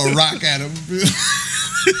there and throw a rock at him.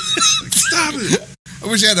 Stop it. I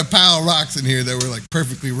wish I had a pile of rocks in here that were like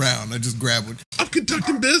perfectly round. I just grabbed one. I'm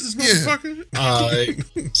conducting business, motherfucker. Yeah. All right.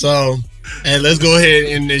 So, let's go ahead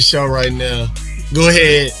and end this show right now. Go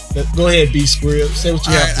ahead, B Script. Say what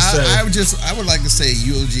you have to say. I would like to say a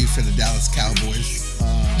eulogy for the Dallas Cowboys.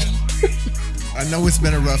 I know it's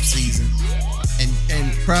been a rough season,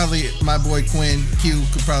 and probably my boy Quinn Q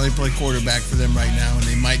could probably play quarterback for them right now, and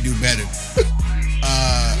they might do better.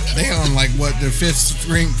 They on their 5th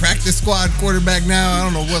string practice squad quarterback now. I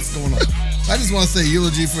don't know what's going on. I just want to say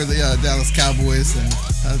eulogy for the Dallas Cowboys, and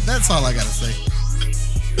that's all I gotta say.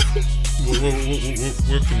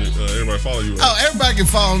 Where can everybody follow you? Oh, everybody can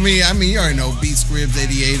follow me. I mean, you already know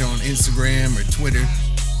BScribs88 on Instagram or Twitter.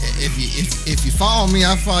 If you follow me,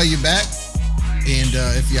 I'll follow you back, and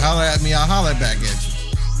if you holler at me, I'll holler back at you.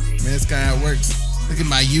 Man, that's kind of how it works. Look at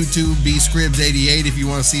my YouTube, BScribs88, if you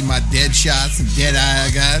want to see my dead shots and dead eye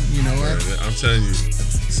I got. You know what? I'm telling you,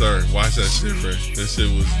 sir, watch that shit, bro. That shit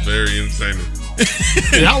was very entertaining.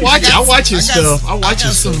 Yeah, I watch your stuff. I got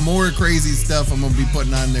some more crazy stuff I'm gonna be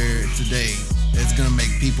putting on there today. That's gonna make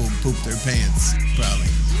people poop their pants, probably.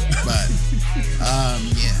 But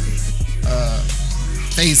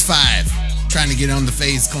Phase 5, trying to get on the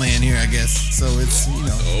Phase clan here, I guess. So it's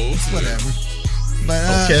it's whatever.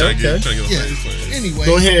 But okay. Anyway,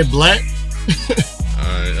 go ahead, Black. All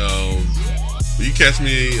right. You can catch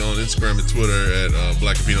me on Instagram and Twitter at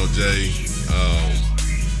BlackApinoJ.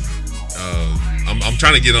 I'm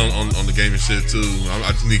trying to get on the gaming shit too.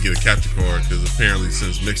 I just need to get a capture card because apparently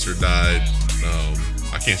since Mixer died,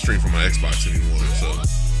 I can't stream from my Xbox anymore, so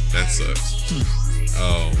that sucks.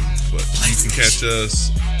 But you can catch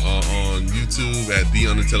us on YouTube at The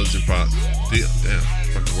Unintelligent Pod. Damn,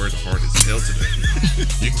 fucking word hard as hell today.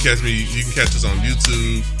 You can catch us on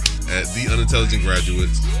YouTube at The Unintelligent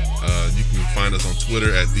Graduates. You can find us on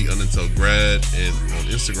Twitter at The Unintel Grad and on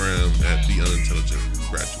Instagram at The Unintelligent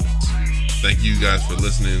Graduates. Thank you guys for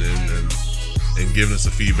listening and giving us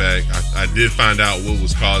a feedback. I did find out what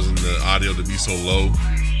was causing the audio to be so low.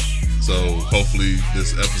 So hopefully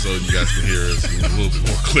this episode you guys can hear us a little bit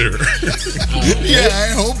more clearer. Yeah, I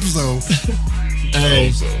hope so.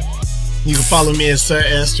 Hey, you can follow me at Sir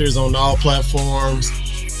Esters on all platforms.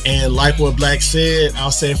 And like what Black said, I'll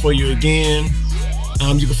say it for you again.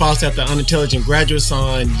 You can follow us at The Unintelligent Graduates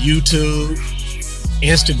on YouTube,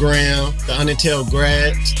 Instagram, The Unintel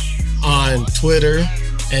Grads on Twitter,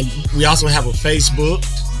 and we also have a Facebook.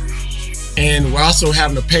 And we're also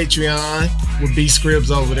having a Patreon with B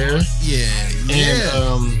Scribs over there. Yeah.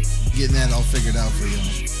 And getting that all figured out for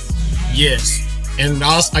y'all. Yes. And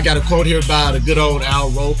also, I got a quote here by the good old Al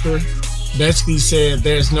Roker. Basically said,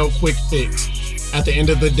 there's no quick fix. At the end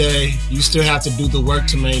of the day, you still have to do the work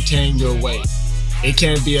to maintain your weight. It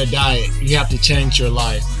can't be a diet. You have to change your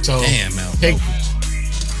life. So damn,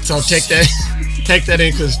 take that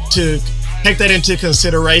into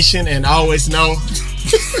consideration, and always know,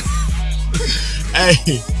 hey,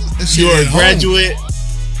 you're a graduate.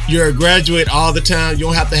 You're a graduate all the time. You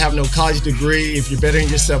don't have to have no college degree. If you're bettering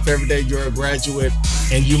yourself every day, you're a graduate.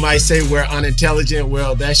 And you might say we're unintelligent.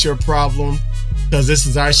 Well, that's your problem, because this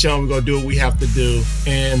is our show and we're going to do what we have to do.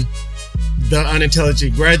 And the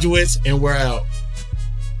unintelligent graduates, and we're out.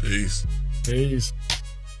 Peace. Peace.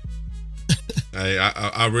 Hey,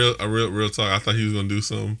 I real talk. I thought he was gonna do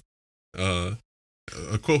some. A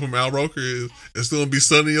quote from Al Roker is, "It's gonna be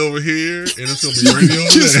sunny over here, and it's gonna be rainy over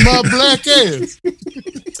there." Kiss my black ass.